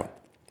carry it out.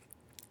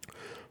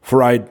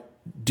 For I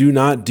do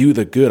not do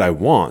the good I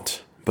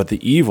want, but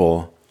the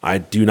evil I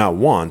do not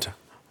want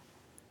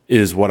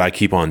is what I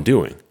keep on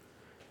doing.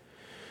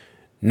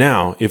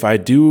 Now, if I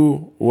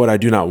do what I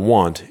do not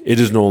want, it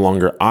is no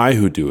longer I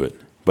who do it,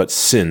 but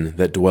sin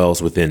that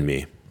dwells within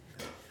me."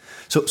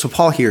 So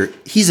Paul here,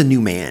 he's a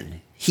new man.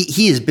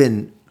 He has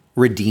been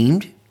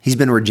redeemed. He's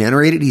been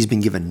regenerated. He's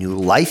been given new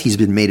life. He's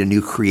been made a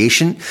new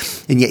creation.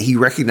 And yet he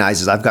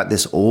recognizes, I've got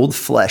this old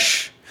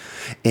flesh,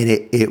 and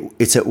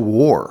it's at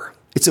war.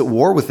 It's at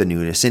war with the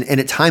newness. And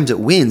at times it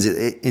wins.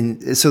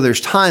 And so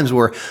there's times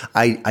where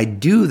I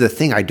do the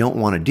thing I don't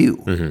want to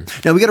do.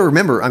 Now, we got to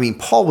remember,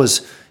 Paul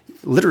was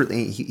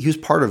literally, he was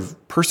part of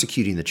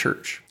persecuting the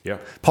church. Yeah.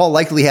 Paul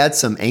likely had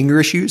some anger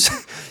issues.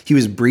 He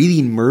was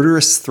breathing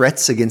murderous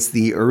threats against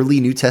the early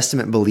New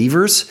Testament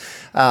believers.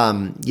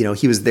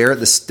 He was there at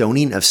the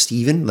stoning of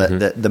Stephen,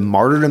 the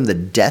martyrdom, the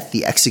death,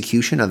 the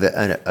execution of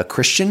a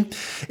Christian.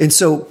 And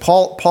so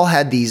Paul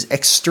had these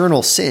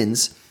external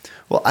sins.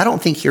 Well, I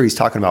don't think here he's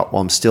talking about,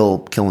 well, I'm still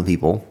killing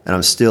people and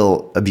I'm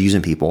still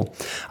abusing people.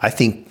 I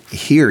think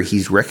here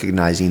he's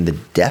recognizing the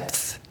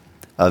depth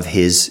of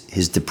his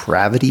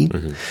depravity,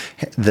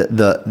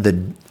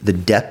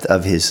 the depth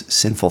of his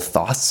sinful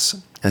thoughts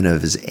and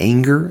of his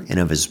anger and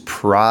of his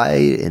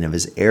pride and of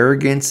his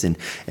arrogance and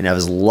of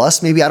his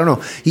lust. Maybe, I don't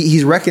know.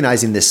 He's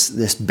recognizing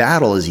this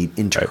battle is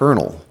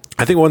internal. Right.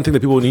 I think one thing that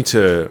people need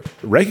to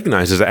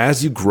recognize is that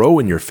as you grow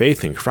in your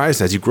faith in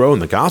Christ, as you grow in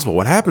the gospel,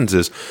 what happens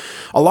is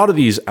a lot of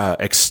these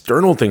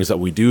external things that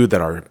we do that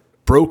are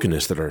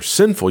brokenness, that are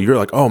sinful, you're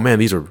like, oh man,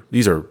 these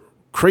are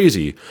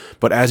crazy.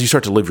 But as you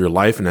start to live your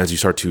life and as you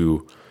start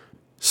to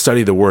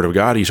study the Word of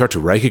God, you start to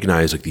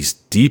recognize like these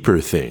deeper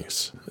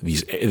things,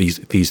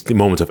 these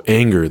moments of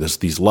anger,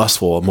 these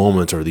lustful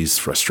moments, or these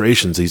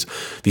frustrations,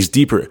 these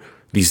deeper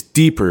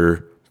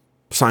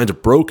signs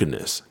of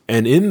brokenness.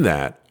 And in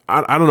that,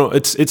 I don't know.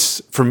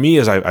 It's for me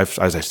as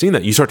I've seen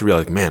that, you start to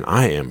realize, man,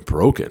 I am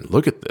broken.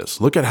 Look at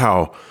this. Look at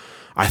how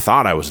I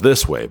thought I was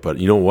this way, but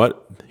you know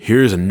what?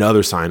 Here's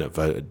another sign of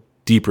a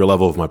deeper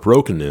level of my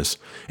brokenness,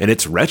 and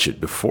it's wretched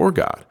before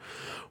God.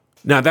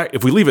 Now, that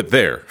if we leave it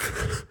there,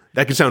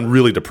 that can sound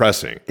really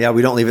depressing. Yeah,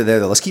 we don't leave it there,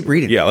 though. Let's keep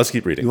reading. Yeah, let's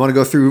keep reading. You want to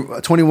go through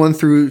 21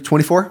 through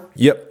 24?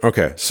 Yep.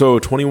 Okay. So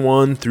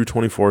 21 through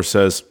 24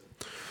 says,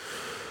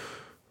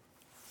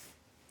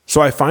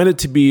 "So I find it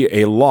to be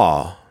a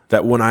law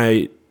that when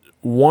I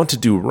want to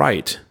do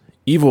right,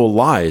 evil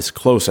lies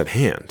close at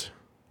hand.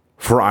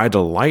 For I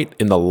delight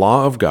in the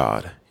law of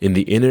God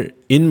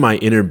in my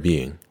inner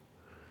being.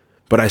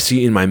 But I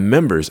see in my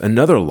members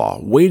another law,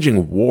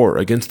 waging war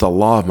against the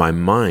law of my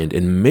mind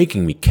and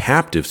making me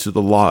captive to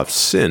the law of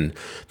sin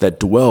that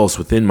dwells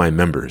within my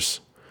members.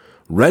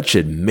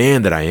 Wretched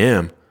man that I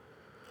am,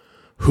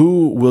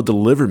 who will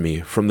deliver me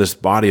from this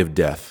body of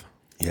death?"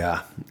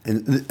 Yeah.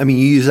 And you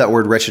used that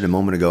word wretched a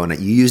moment ago, and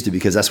you used it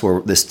because that's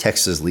where this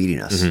text is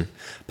leading us.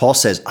 Paul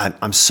says,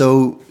 I'm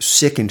so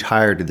sick and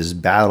tired of this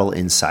battle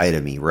inside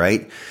of me,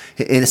 right?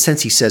 In a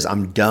sense, he says,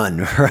 I'm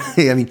done,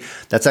 right?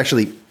 That's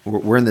actually,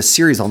 we're in this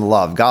series on the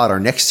law of God. Our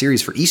next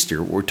series for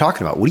Easter, we're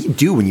talking about, what do you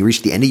do when you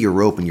reach the end of your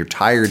rope and you're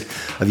tired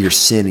of your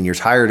sin and you're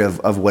tired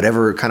of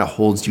whatever kind of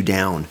holds you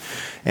down?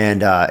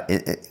 And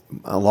in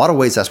a lot of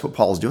ways, that's what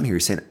Paul is doing here.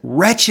 He's saying,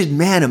 wretched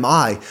man am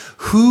I,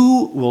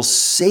 who will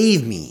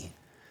save me?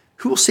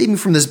 Who will save me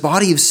from this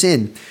body of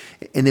sin?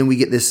 And then we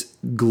get this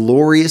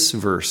glorious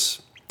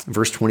verse,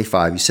 verse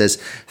 25. He says,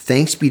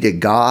 thanks be to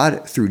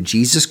God through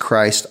Jesus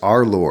Christ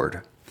our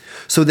Lord.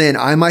 So then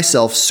I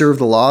myself serve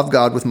the law of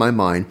God with my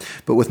mind,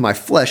 but with my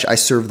flesh I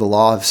serve the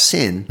law of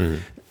sin.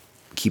 Mm-hmm.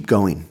 Keep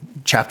going.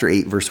 Chapter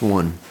 8, verse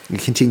 1.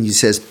 It continues, it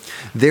says,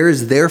 there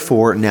is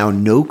therefore now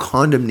no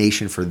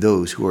condemnation for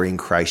those who are in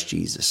Christ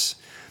Jesus.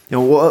 Now,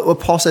 what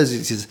Paul says,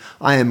 he says,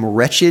 I am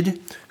wretched.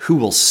 Who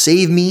will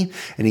save me?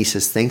 And he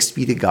says, thanks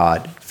be to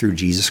God through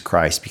Jesus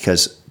Christ,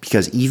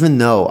 because even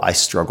though I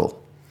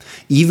struggle,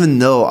 even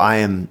though I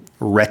am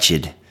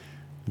wretched,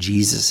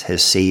 Jesus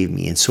has saved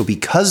me. And so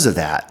because of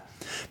that,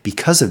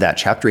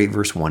 chapter 8,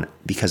 verse 1,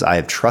 because I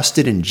have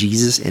trusted in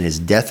Jesus and his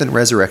death and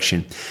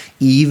resurrection,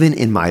 even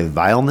in my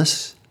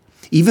vileness,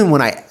 even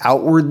when I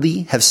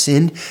outwardly have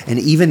sinned, and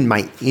even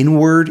my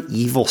inward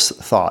evil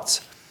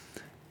thoughts,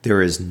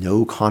 there is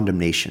no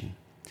condemnation.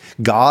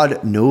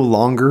 God no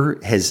longer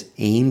has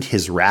aimed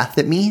his wrath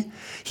at me.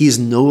 He is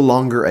no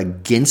longer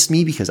against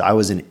me because I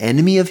was an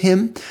enemy of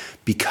him.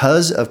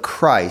 Because of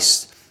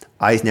Christ,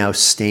 I now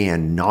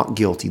stand not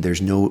guilty.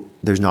 There's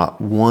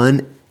not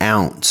 1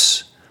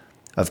 ounce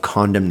of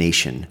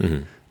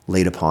condemnation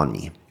laid upon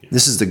me.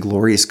 This is the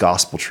glorious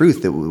gospel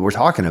truth that we're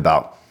talking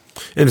about.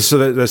 And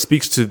so that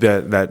speaks to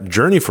that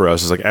journey for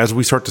us, is like, as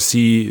we start to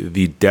see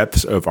the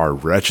depths of our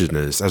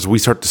wretchedness, as we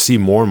start to see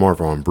more and more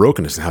of our own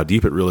brokenness and how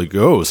deep it really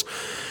goes,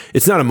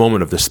 it's not a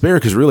moment of despair,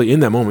 because really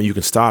in that moment you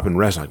can stop and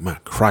rest like, man,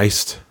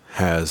 Christ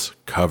has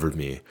covered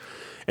me.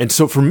 And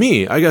so for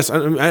me, I guess,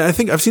 I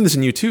think I've seen this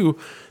in you too,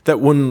 that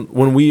when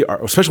we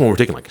are, especially when we're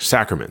taking like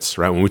sacraments,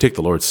 right? When we take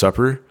the Lord's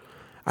Supper,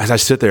 as I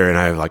sit there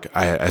and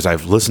as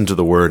I've listened to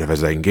the word,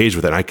 as I engage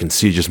with it, I can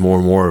see just more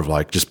and more of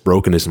like just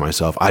brokenness in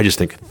myself. I just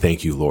think,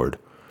 thank you, Lord,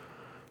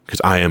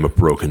 because I am a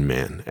broken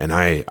man and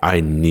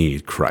I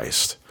need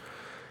Christ.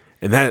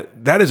 And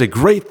that is a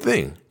great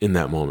thing in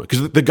that moment,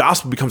 because the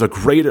gospel becomes a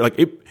greater, like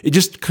it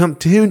just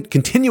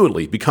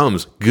continually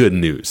becomes good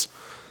news.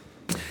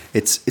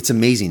 It's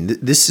amazing.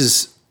 This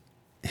is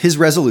his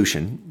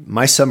resolution,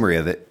 my summary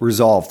of it,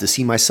 resolved to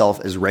see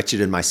myself as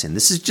wretched in my sin.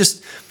 This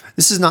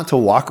is not to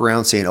walk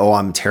around saying, oh,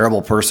 I'm a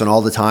terrible person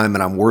all the time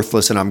and I'm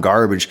worthless and I'm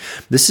garbage.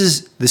 This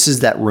is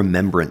that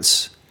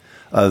remembrance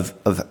of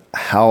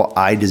how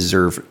I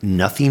deserve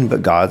nothing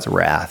but God's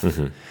wrath.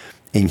 Mm-hmm.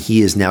 And he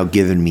has now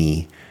given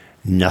me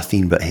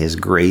nothing but his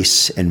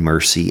grace and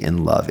mercy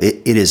and love.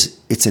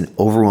 It's an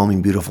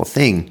overwhelming, beautiful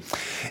thing.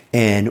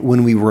 And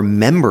when we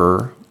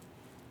remember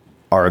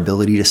our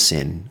ability to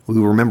sin,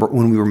 when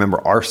we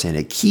remember our sin,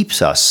 it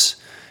keeps us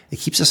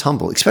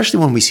humble, especially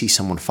when we see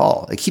someone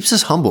fall. It keeps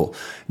us humble,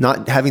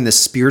 not having this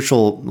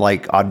spiritual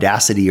like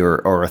audacity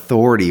or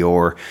authority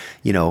or,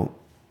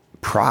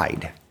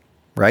 pride,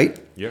 right?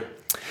 Yeah.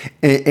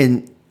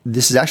 And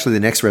this is actually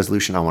the next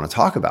resolution I want to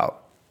talk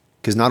about,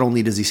 because not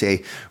only does he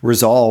say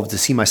resolved to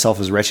see myself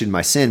as wretched in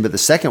my sin, but the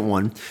second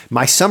one,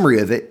 my summary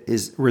of it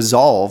is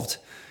resolved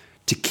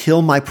to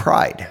kill my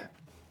pride.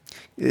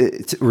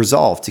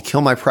 Resolved to kill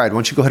my pride. Why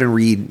don't you go ahead and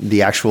read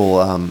the actual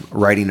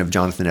writing of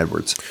Jonathan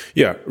Edwards?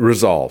 Yeah,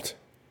 resolved.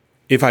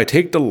 If I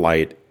take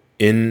delight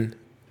in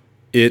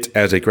it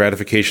as a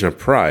gratification of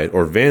pride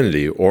or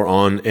vanity or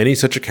on any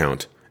such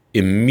account,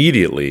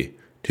 immediately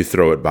to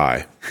throw it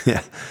by.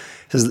 Yeah.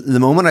 Says the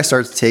moment I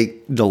start to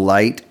take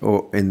delight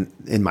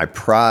in my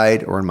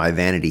pride or in my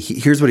vanity,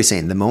 here's what he's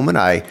saying. The moment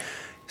I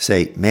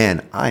say,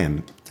 man,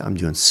 I'm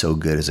doing so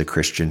good as a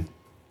Christian.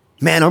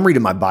 Man, I'm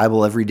reading my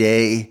Bible every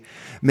day.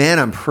 Man,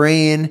 I'm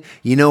praying.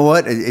 You know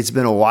what? It's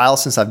been a while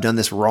since I've done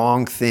this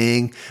wrong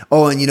thing.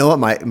 Oh, and you know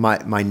what?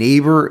 My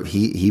neighbor,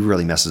 he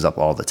really messes up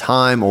all the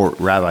time. Or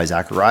Rabbi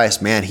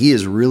Zacharias, man, he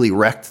has really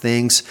wrecked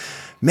things.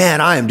 Man,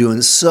 I am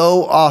doing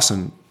so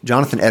awesome.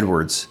 Jonathan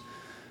Edwards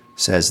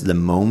says, the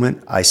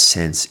moment I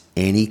sense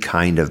any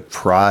kind of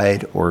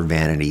pride or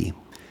vanity,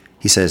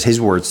 he says,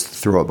 his words,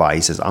 throw it by.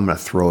 He says, I'm going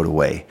to throw it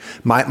away.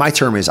 My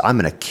term is, I'm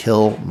going to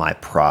kill my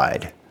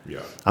pride.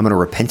 Yeah. I'm going to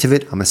repent of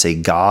it. I'm going to say,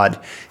 God,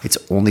 it's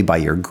only by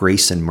your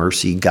grace and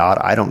mercy. God,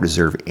 I don't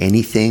deserve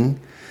anything.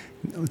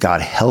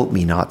 God, help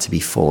me not to be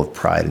full of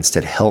pride.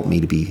 Instead, help me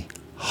to be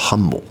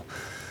humble.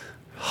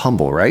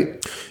 Humble,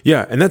 right?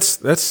 Yeah, and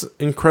that's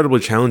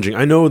incredibly challenging.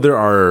 I know there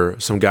are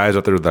some guys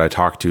out there that I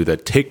talk to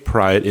that take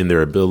pride in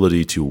their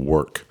ability to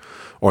work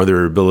or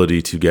their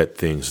ability to get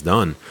things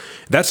done.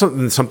 That's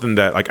something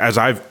that, like, as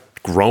I've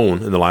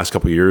grown in the last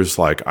couple of years,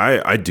 like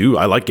I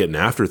like getting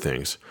after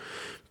things.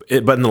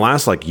 But in the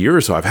last year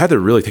or so, I've had to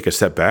really take a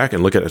step back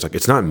and look at it. It's like,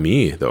 it's not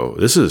me though.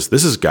 This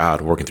is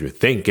God working through me.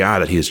 Thank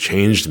God that he has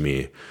changed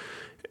me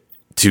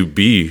to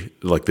be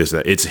like this,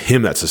 that it's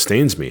him that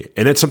sustains me.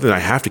 And it's something I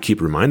have to keep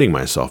reminding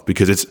myself,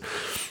 because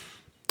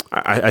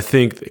I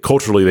think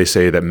culturally they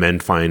say that men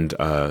find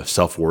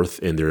self-worth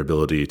in their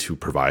ability to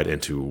provide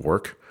and to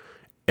work.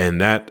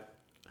 And that,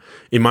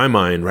 in my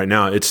mind right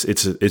now, it's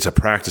a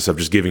practice of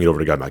just giving it over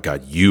to God. My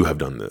God, you have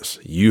done this.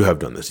 You have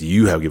done this.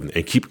 You have given,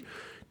 and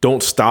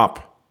don't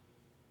stop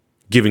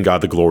giving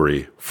God the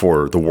glory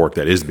for the work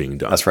that is being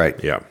done. That's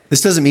right. Yeah.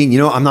 This doesn't mean,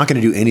 I'm not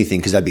going to do anything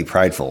because I'd be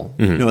prideful.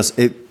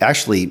 Mm-hmm. It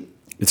actually,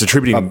 It's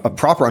attributing a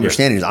proper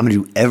understanding is I'm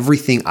going to do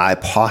everything I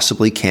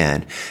possibly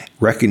can,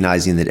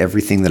 recognizing that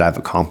everything that I've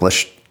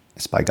accomplished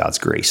is by God's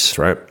grace. That's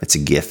right. It's a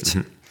gift.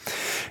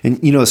 And,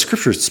 the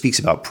scripture speaks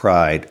about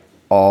pride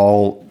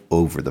all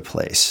over the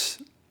place.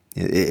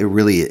 It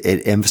really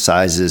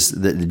emphasizes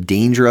the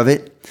danger of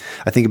it.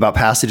 I think about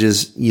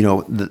passages,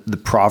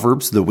 the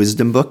Proverbs, the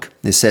wisdom book.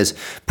 It says,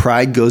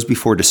 pride goes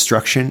before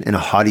destruction and a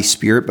haughty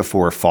spirit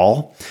before a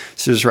fall.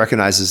 So it just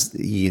recognizes,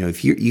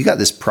 if you got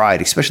this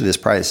pride, especially this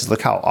pride that says,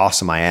 look how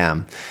awesome I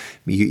am.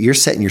 You're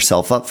setting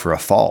yourself up for a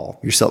fall.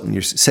 You're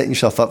setting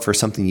yourself up for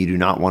something you do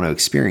not want to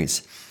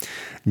experience.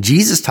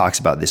 Jesus talks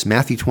about this.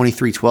 Matthew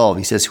 23:12.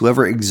 He says,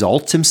 whoever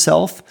exalts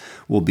himself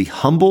will be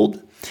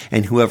humbled,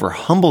 and whoever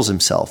humbles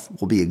himself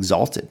will be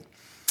exalted.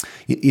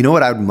 You know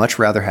what I would much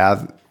rather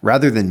have?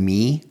 Rather than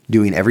me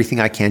doing everything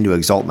I can to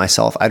exalt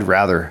myself, I'd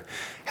rather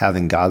have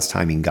in God's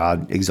timing,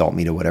 God exalt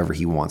me to whatever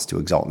he wants to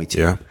exalt me to.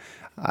 Yeah.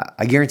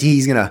 I guarantee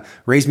he's going to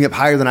raise me up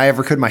higher than I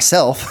ever could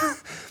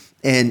myself.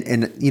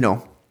 and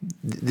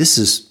this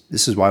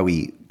is why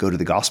we go to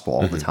the gospel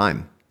all the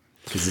time.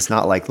 Because it's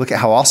not like, look at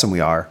how awesome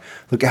we are.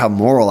 Look at how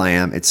moral I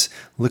am. It's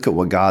look at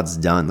what God's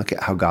done. Look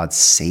at how God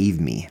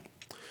saved me.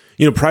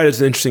 Pride is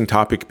an interesting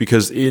topic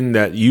because in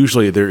that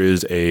usually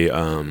there's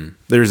a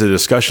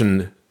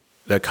discussion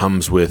that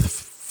comes with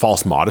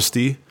false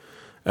modesty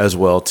as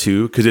well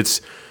too.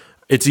 Because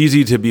it's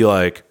easy to be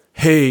like,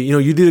 hey,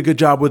 you did a good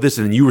job with this,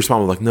 and you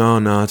respond with like,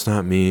 no, it's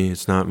not me,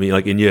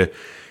 like,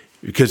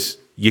 because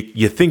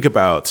you think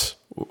about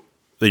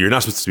that you're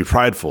not supposed to be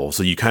prideful,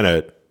 so you kind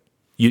of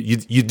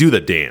you do the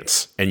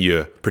dance and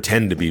you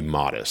pretend to be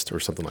modest or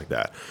something like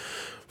that.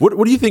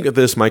 What do you think of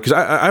this, Mike? Because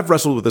I've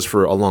wrestled with this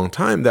for a long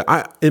time,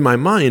 that in my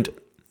mind,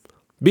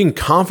 being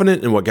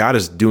confident in what God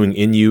is doing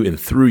in you and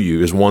through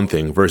you is one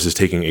thing versus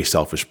taking a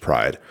selfish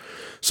pride.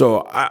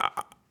 So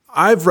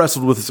I've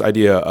wrestled with this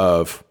idea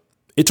of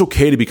it's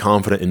okay to be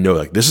confident and know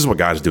like this is what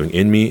God is doing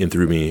in me and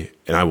through me,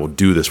 and I will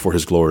do this for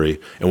his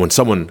glory. And when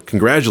someone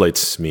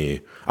congratulates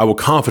me, I will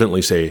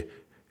confidently say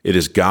it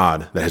is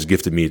God that has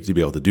gifted me to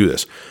be able to do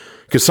this.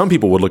 Because some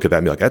people would look at that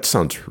and be like, that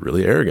sounds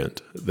really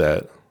arrogant.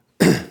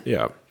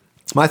 Yeah.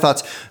 My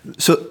thoughts.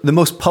 So the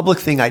most public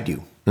thing I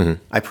do,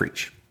 I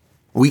preach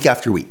week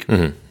after week.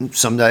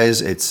 Some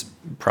days it's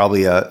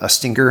probably a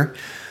stinker.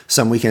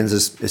 Some weekends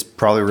is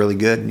probably really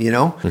good,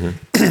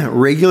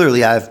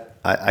 Regularly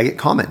I get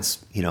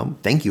comments,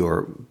 thank you,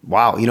 or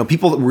wow,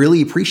 people that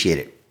really appreciate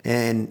it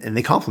and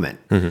they compliment.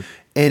 And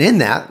in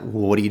that,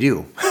 well, what do you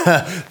do?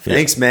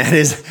 Thanks,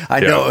 man. I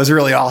know it was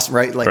really awesome,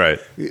 right? Like, right.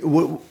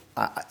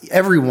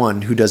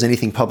 Everyone who does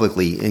anything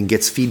publicly and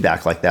gets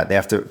feedback like that, they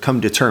have to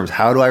come to terms.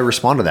 How do I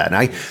respond to that? And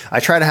I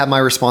try to have my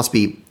response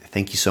be,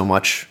 thank you so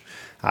much.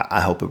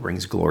 I hope it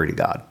brings glory to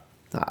God.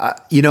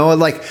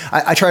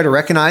 I try to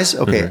recognize,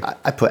 okay,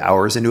 I put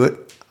hours into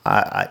it.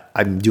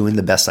 I'm doing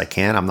the best I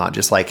can. I'm not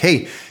just like,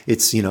 hey,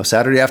 it's,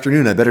 Saturday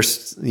afternoon. I better,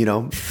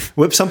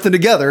 whip something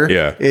together.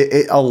 Yeah.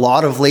 A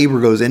lot of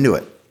labor goes into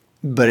it,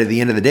 but at the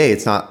end of the day,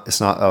 it's not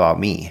about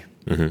me.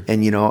 And,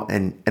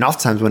 and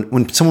oftentimes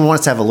when someone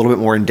wants to have a little bit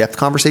more in-depth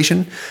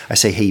conversation, I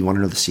say, hey, you want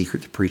to know the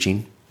secret to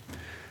preaching?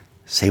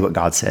 Say what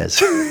God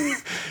says,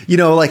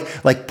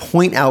 like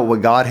point out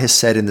what God has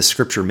said in the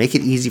scripture, make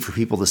it easy for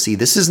people to see.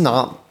 This is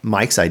not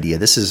Mike's idea.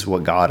 This is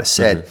what God has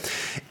said.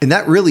 And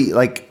that really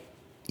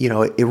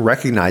it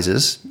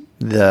recognizes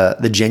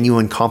the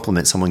genuine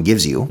compliment someone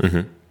gives you.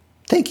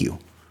 Thank you.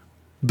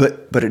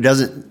 But it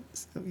doesn't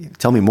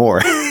tell me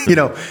more,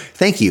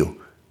 thank you.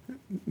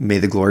 May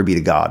the glory be to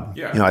God.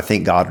 Yeah. I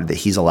thank God that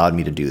he's allowed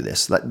me to do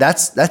this.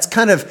 That's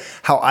kind of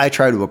how I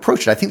try to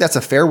approach it. I think that's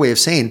a fair way of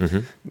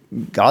saying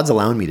God's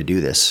allowing me to do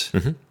this.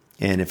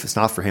 And if it's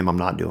not for him, I'm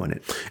not doing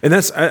it. And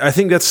I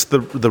think that's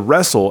the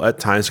wrestle at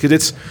times, because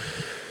it's,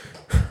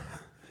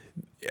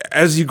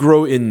 as you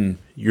grow in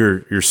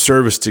your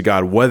service to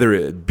God, whether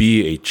it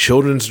be a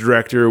children's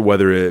director,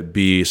 whether it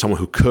be someone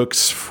who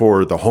cooks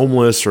for the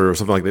homeless or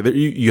something like that,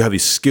 you have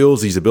these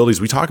skills, these abilities.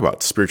 We talk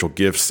about spiritual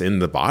gifts in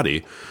the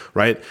body,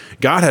 right?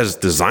 God has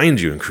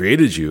designed you and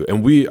created you.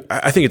 And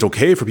I think it's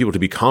okay for people to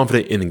be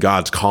confident in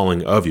God's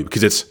calling of you,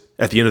 because it's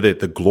at the end of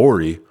the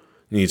glory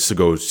needs to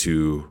go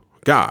to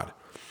God.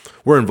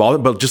 We're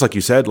involved, but just like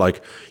you said,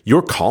 like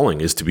your calling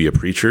is to be a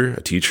preacher,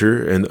 a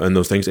teacher, and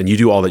those things, and you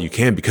do all that you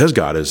can because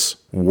God is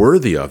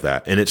worthy of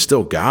that, and it's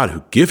still God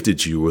who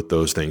gifted you with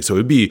those things. So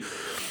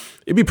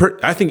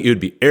I think it would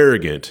be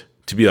arrogant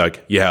to be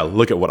like, yeah,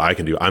 look at what I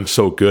can do. I'm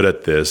so good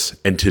at this,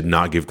 and to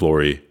not give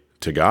glory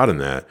to God in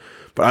that.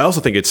 But I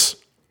also think it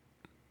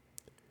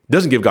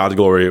doesn't give God the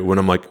glory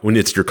when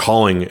it's your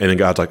calling, and then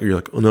God's like, you're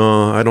like, oh,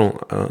 no, I don't,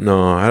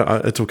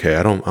 it's okay.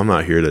 I'm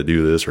not here to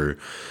do this, or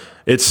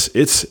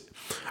it's.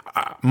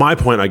 My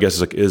point, I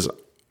guess, is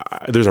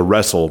there's a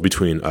wrestle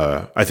between.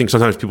 I think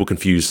sometimes people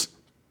confuse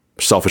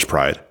selfish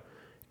pride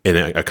and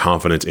a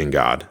confidence in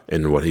God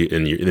and what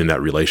in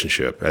that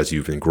relationship as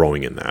you've been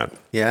growing in that.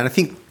 Yeah, and I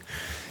think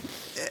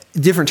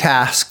different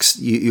tasks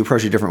you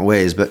approach it different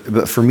ways.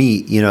 But for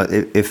me,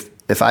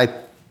 if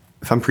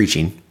I'm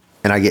preaching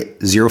and I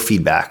get zero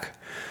feedback,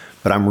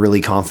 but I'm really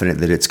confident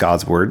that it's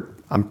God's word,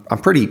 I'm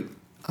pretty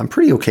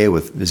okay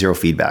with zero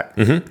feedback.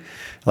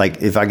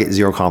 Like if I get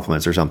zero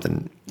compliments or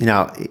something,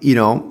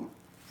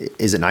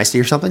 is it nice to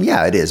hear something?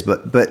 Yeah, it is.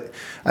 But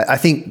I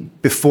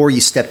think before you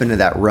step into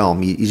that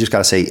realm, you just got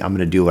to say, I'm going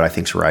to do what I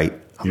think's right.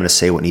 I'm going to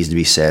say what needs to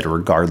be said,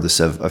 regardless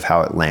of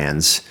how it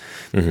lands.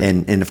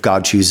 And if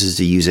God chooses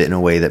to use it in a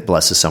way that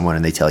blesses someone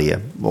and they tell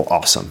you, well,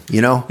 awesome,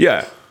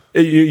 Yeah.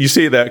 You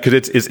say that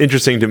because it's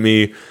interesting to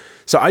me.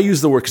 So I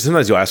use the word, because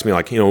sometimes you'll ask me,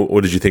 like,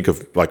 what did you think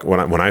of, like,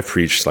 when I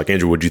preached, like,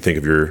 Andrew, what did you think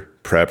of your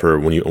prep, or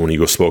when you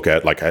go spoke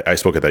at, like, I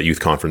spoke at that youth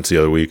conference the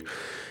other week.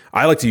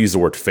 I like to use the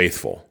word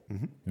faithful,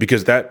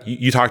 because that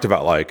you talked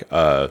about, like,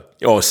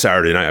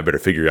 Saturday night, I better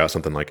figure out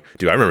something. Like,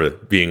 dude, I remember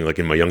being like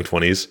in my young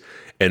 20s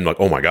and like,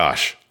 oh my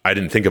gosh, I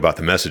didn't think about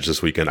the message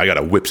this weekend. I got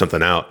to whip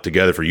something out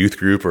together for youth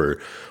group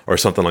or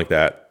something like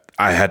that.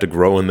 I had to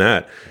grow in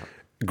that.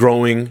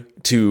 Growing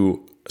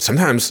to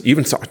sometimes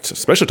even,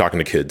 especially talking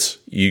to kids,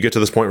 you get to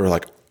this point where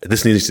like,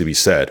 this needs to be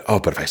said. Oh,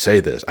 but if I say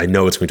this, I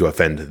know it's going to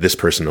offend this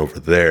person over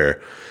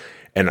there.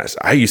 And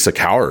I used to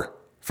cower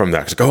from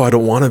that. It's like, I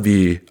don't want to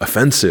be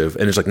offensive.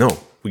 And it's like, no,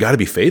 we got to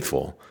be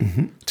faithful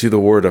to the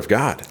word of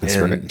God. That's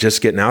and right.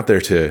 Just getting out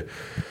there to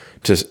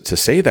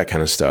say that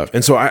kind of stuff.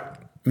 And so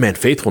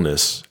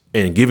faithfulness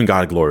and giving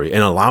God glory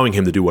and allowing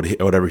him to do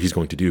whatever he's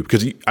going to do.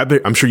 Because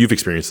I'm sure you've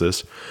experienced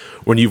this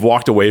when you've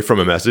walked away from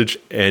a message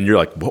and you're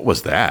like, what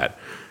was that?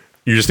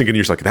 You're just thinking,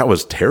 you're just like, that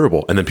was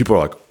terrible. And then people are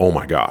like, oh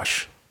my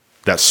gosh,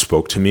 that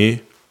spoke to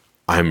me.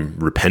 I'm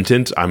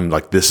repentant. I'm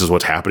like, this is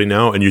what's happening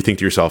now. And you think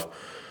to yourself,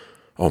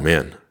 oh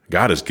man,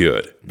 God is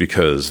good,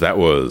 because that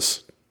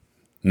was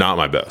not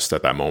my best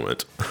at that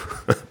moment.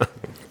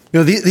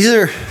 These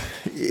are,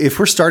 if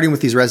we're starting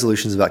with these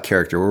resolutions about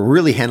character, we're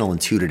really handling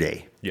two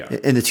today. Yeah.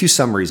 And the two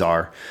summaries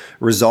are: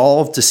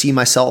 resolve to see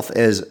myself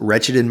as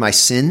wretched in my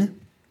sin.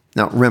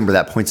 Now, remember,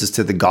 that points us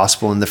to the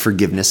gospel and the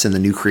forgiveness and the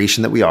new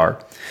creation that we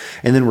are.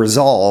 And then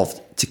resolve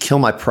to kill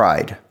my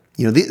pride.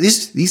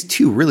 These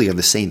two really are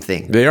the same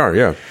thing. They are,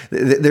 yeah.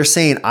 They're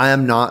saying, I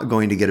am not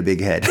going to get a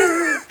big head.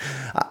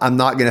 I'm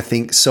not going to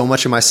think so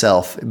much of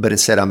myself, but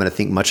instead I'm going to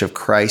think much of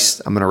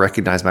Christ. I'm going to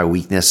recognize my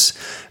weakness,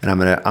 and I'm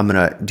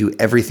going to do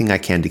everything I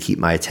can to keep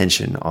my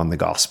attention on the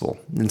gospel.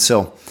 And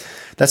so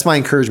that's my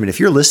encouragement. If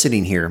you're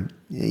listening here,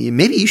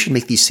 maybe you should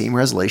make these same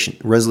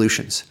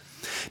resolutions.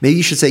 Maybe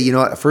you should say, you know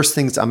what, first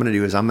things I'm going to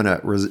do is I'm going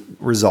to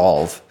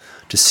resolve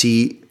to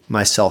see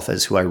myself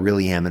as who I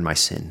really am in my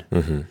sin.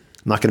 I'm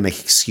not going to make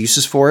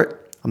excuses for it.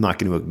 I'm not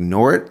going to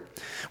ignore it.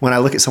 When I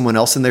look at someone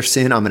else in their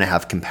sin, I'm going to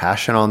have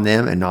compassion on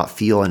them and not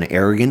feel an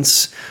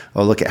arrogance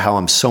or look at how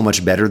I'm so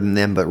much better than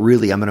them. But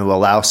really, I'm going to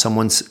allow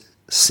someone's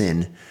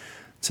sin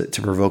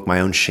to provoke my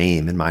own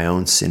shame and my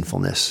own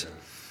sinfulness.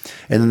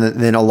 And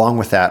then along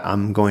with that,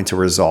 I'm going to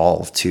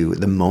resolve to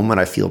the moment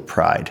I feel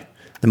pride,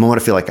 the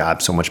moment I feel like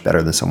I'm so much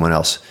better than someone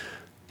else,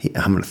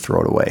 I'm going to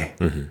throw it away.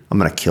 I'm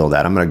going to kill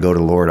that. I'm going to go to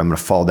the Lord. I'm going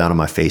to fall down on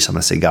my face. I'm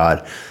going to say,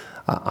 God,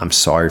 I'm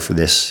sorry for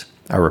this.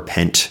 I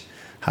repent.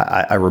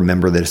 I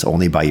remember that it's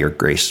only by your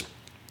grace.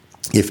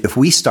 If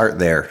we start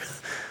there,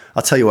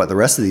 I'll tell you what, the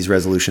rest of these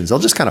resolutions, they'll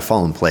just kind of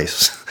fall in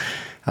place.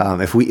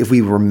 If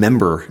we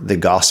remember the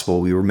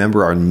gospel, we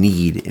remember our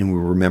need, and we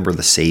remember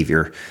the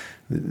Savior,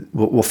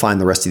 we'll find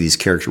the rest of these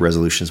character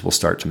resolutions will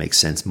start to make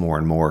sense more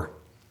and more.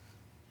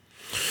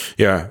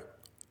 Yeah.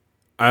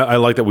 I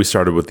like that we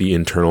started with the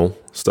internal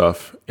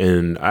stuff.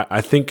 And I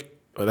think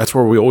that's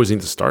where we always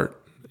need to start.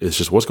 It's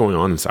just what's going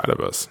on inside of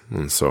us.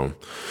 And so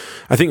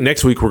I think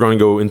next week we're going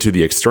to go into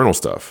the external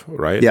stuff,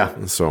 right?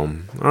 Yeah. So,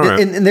 all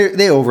right. And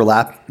they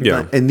overlap.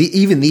 Yeah. And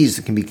even these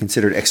can be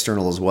considered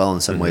external as well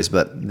in some ways.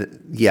 But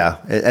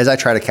as I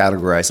try to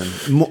categorize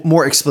them,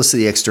 more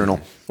explicitly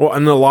external. Well,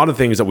 and a lot of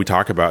things that we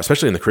talk about,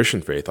 especially in the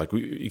Christian faith, like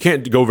you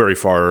can't go very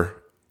far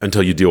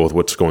until you deal with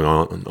what's going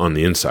on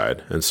the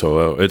inside. And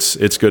so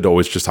it's good to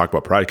always just talk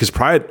about pride, because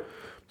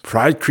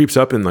pride creeps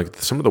up in like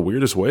some of the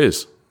weirdest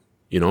ways.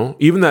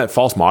 Even that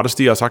false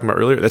modesty I was talking about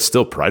earlier, that's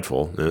still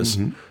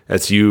pridefulness.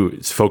 That's you.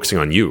 It's focusing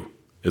on you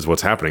is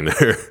what's happening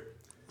there.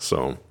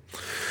 So,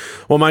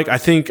 well, Mike, I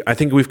think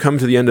we've come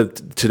to the end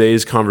of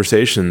today's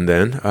conversation.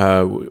 Then,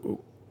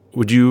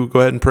 would you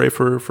go ahead and pray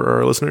for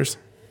our listeners?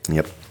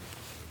 Yep.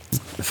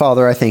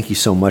 Father, I thank you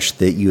so much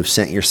that you have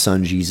sent your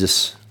Son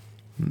Jesus,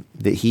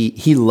 that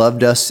he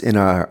loved us in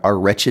our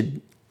wretched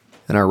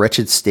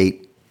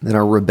state, in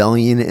our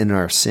rebellion and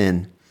our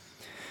sin.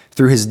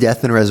 Through his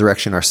death and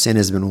resurrection, our sin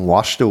has been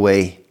washed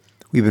away.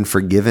 We've been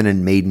forgiven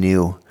and made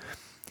new.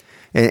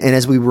 And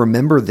as we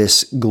remember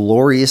this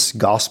glorious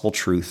gospel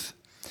truth,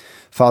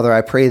 Father, I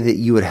pray that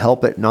you would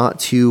help it not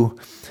to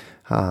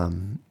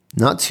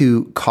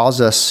cause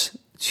us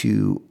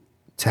to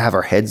have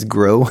our heads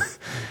grow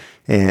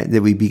and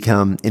that we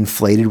become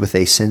inflated with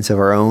a sense of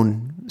our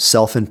own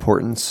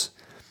self-importance.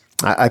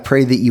 I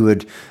pray that you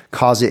would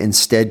cause it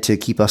instead to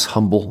keep us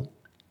humble,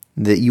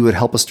 that you would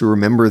help us to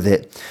remember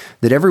that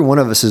every one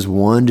of us is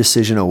one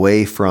decision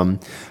away from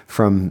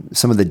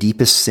some of the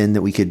deepest sin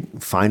that we could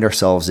find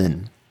ourselves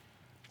in.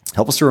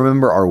 Help us to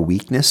remember our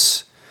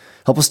weakness.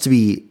 Help us to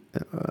be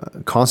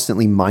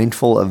constantly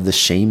mindful of the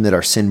shame that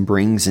our sin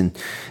brings. And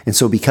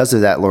so because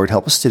of that, Lord,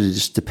 help us to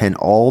just depend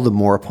all the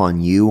more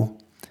upon you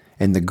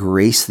and the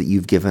grace that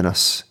you've given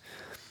us.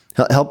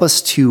 Help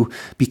us to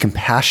be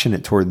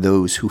compassionate toward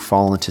those who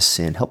fall into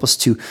sin. Help us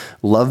to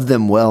love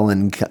them well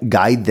and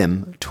guide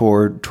them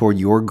toward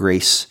your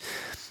grace.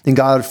 And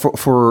God,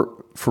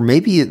 for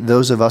maybe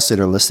those of us that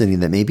are listening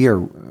that maybe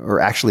are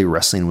actually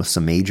wrestling with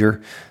some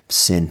major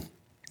sin,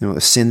 a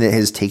sin that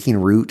has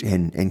taken root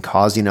and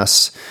causing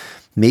us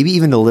maybe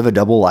even to live a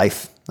double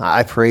life,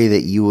 I pray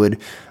that you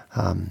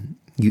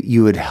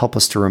would help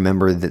us to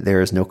remember that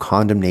there is no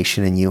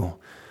condemnation in you.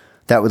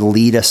 That would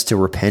lead us to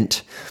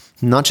repent,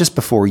 not just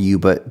before you,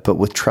 but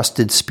with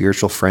trusted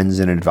spiritual friends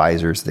and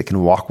advisors that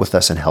can walk with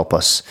us and help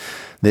us,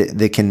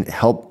 that can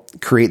help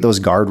create those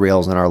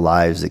guardrails in our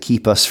lives that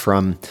keep us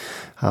from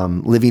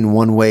living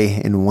one way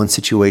in one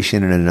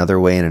situation and another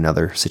way in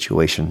another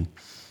situation.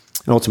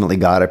 And ultimately,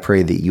 God, I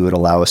pray that you would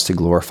allow us to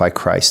glorify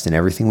Christ in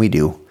everything we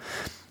do.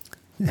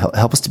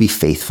 Help us to be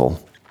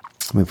faithful.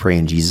 We pray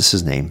in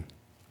Jesus' name.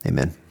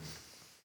 Amen.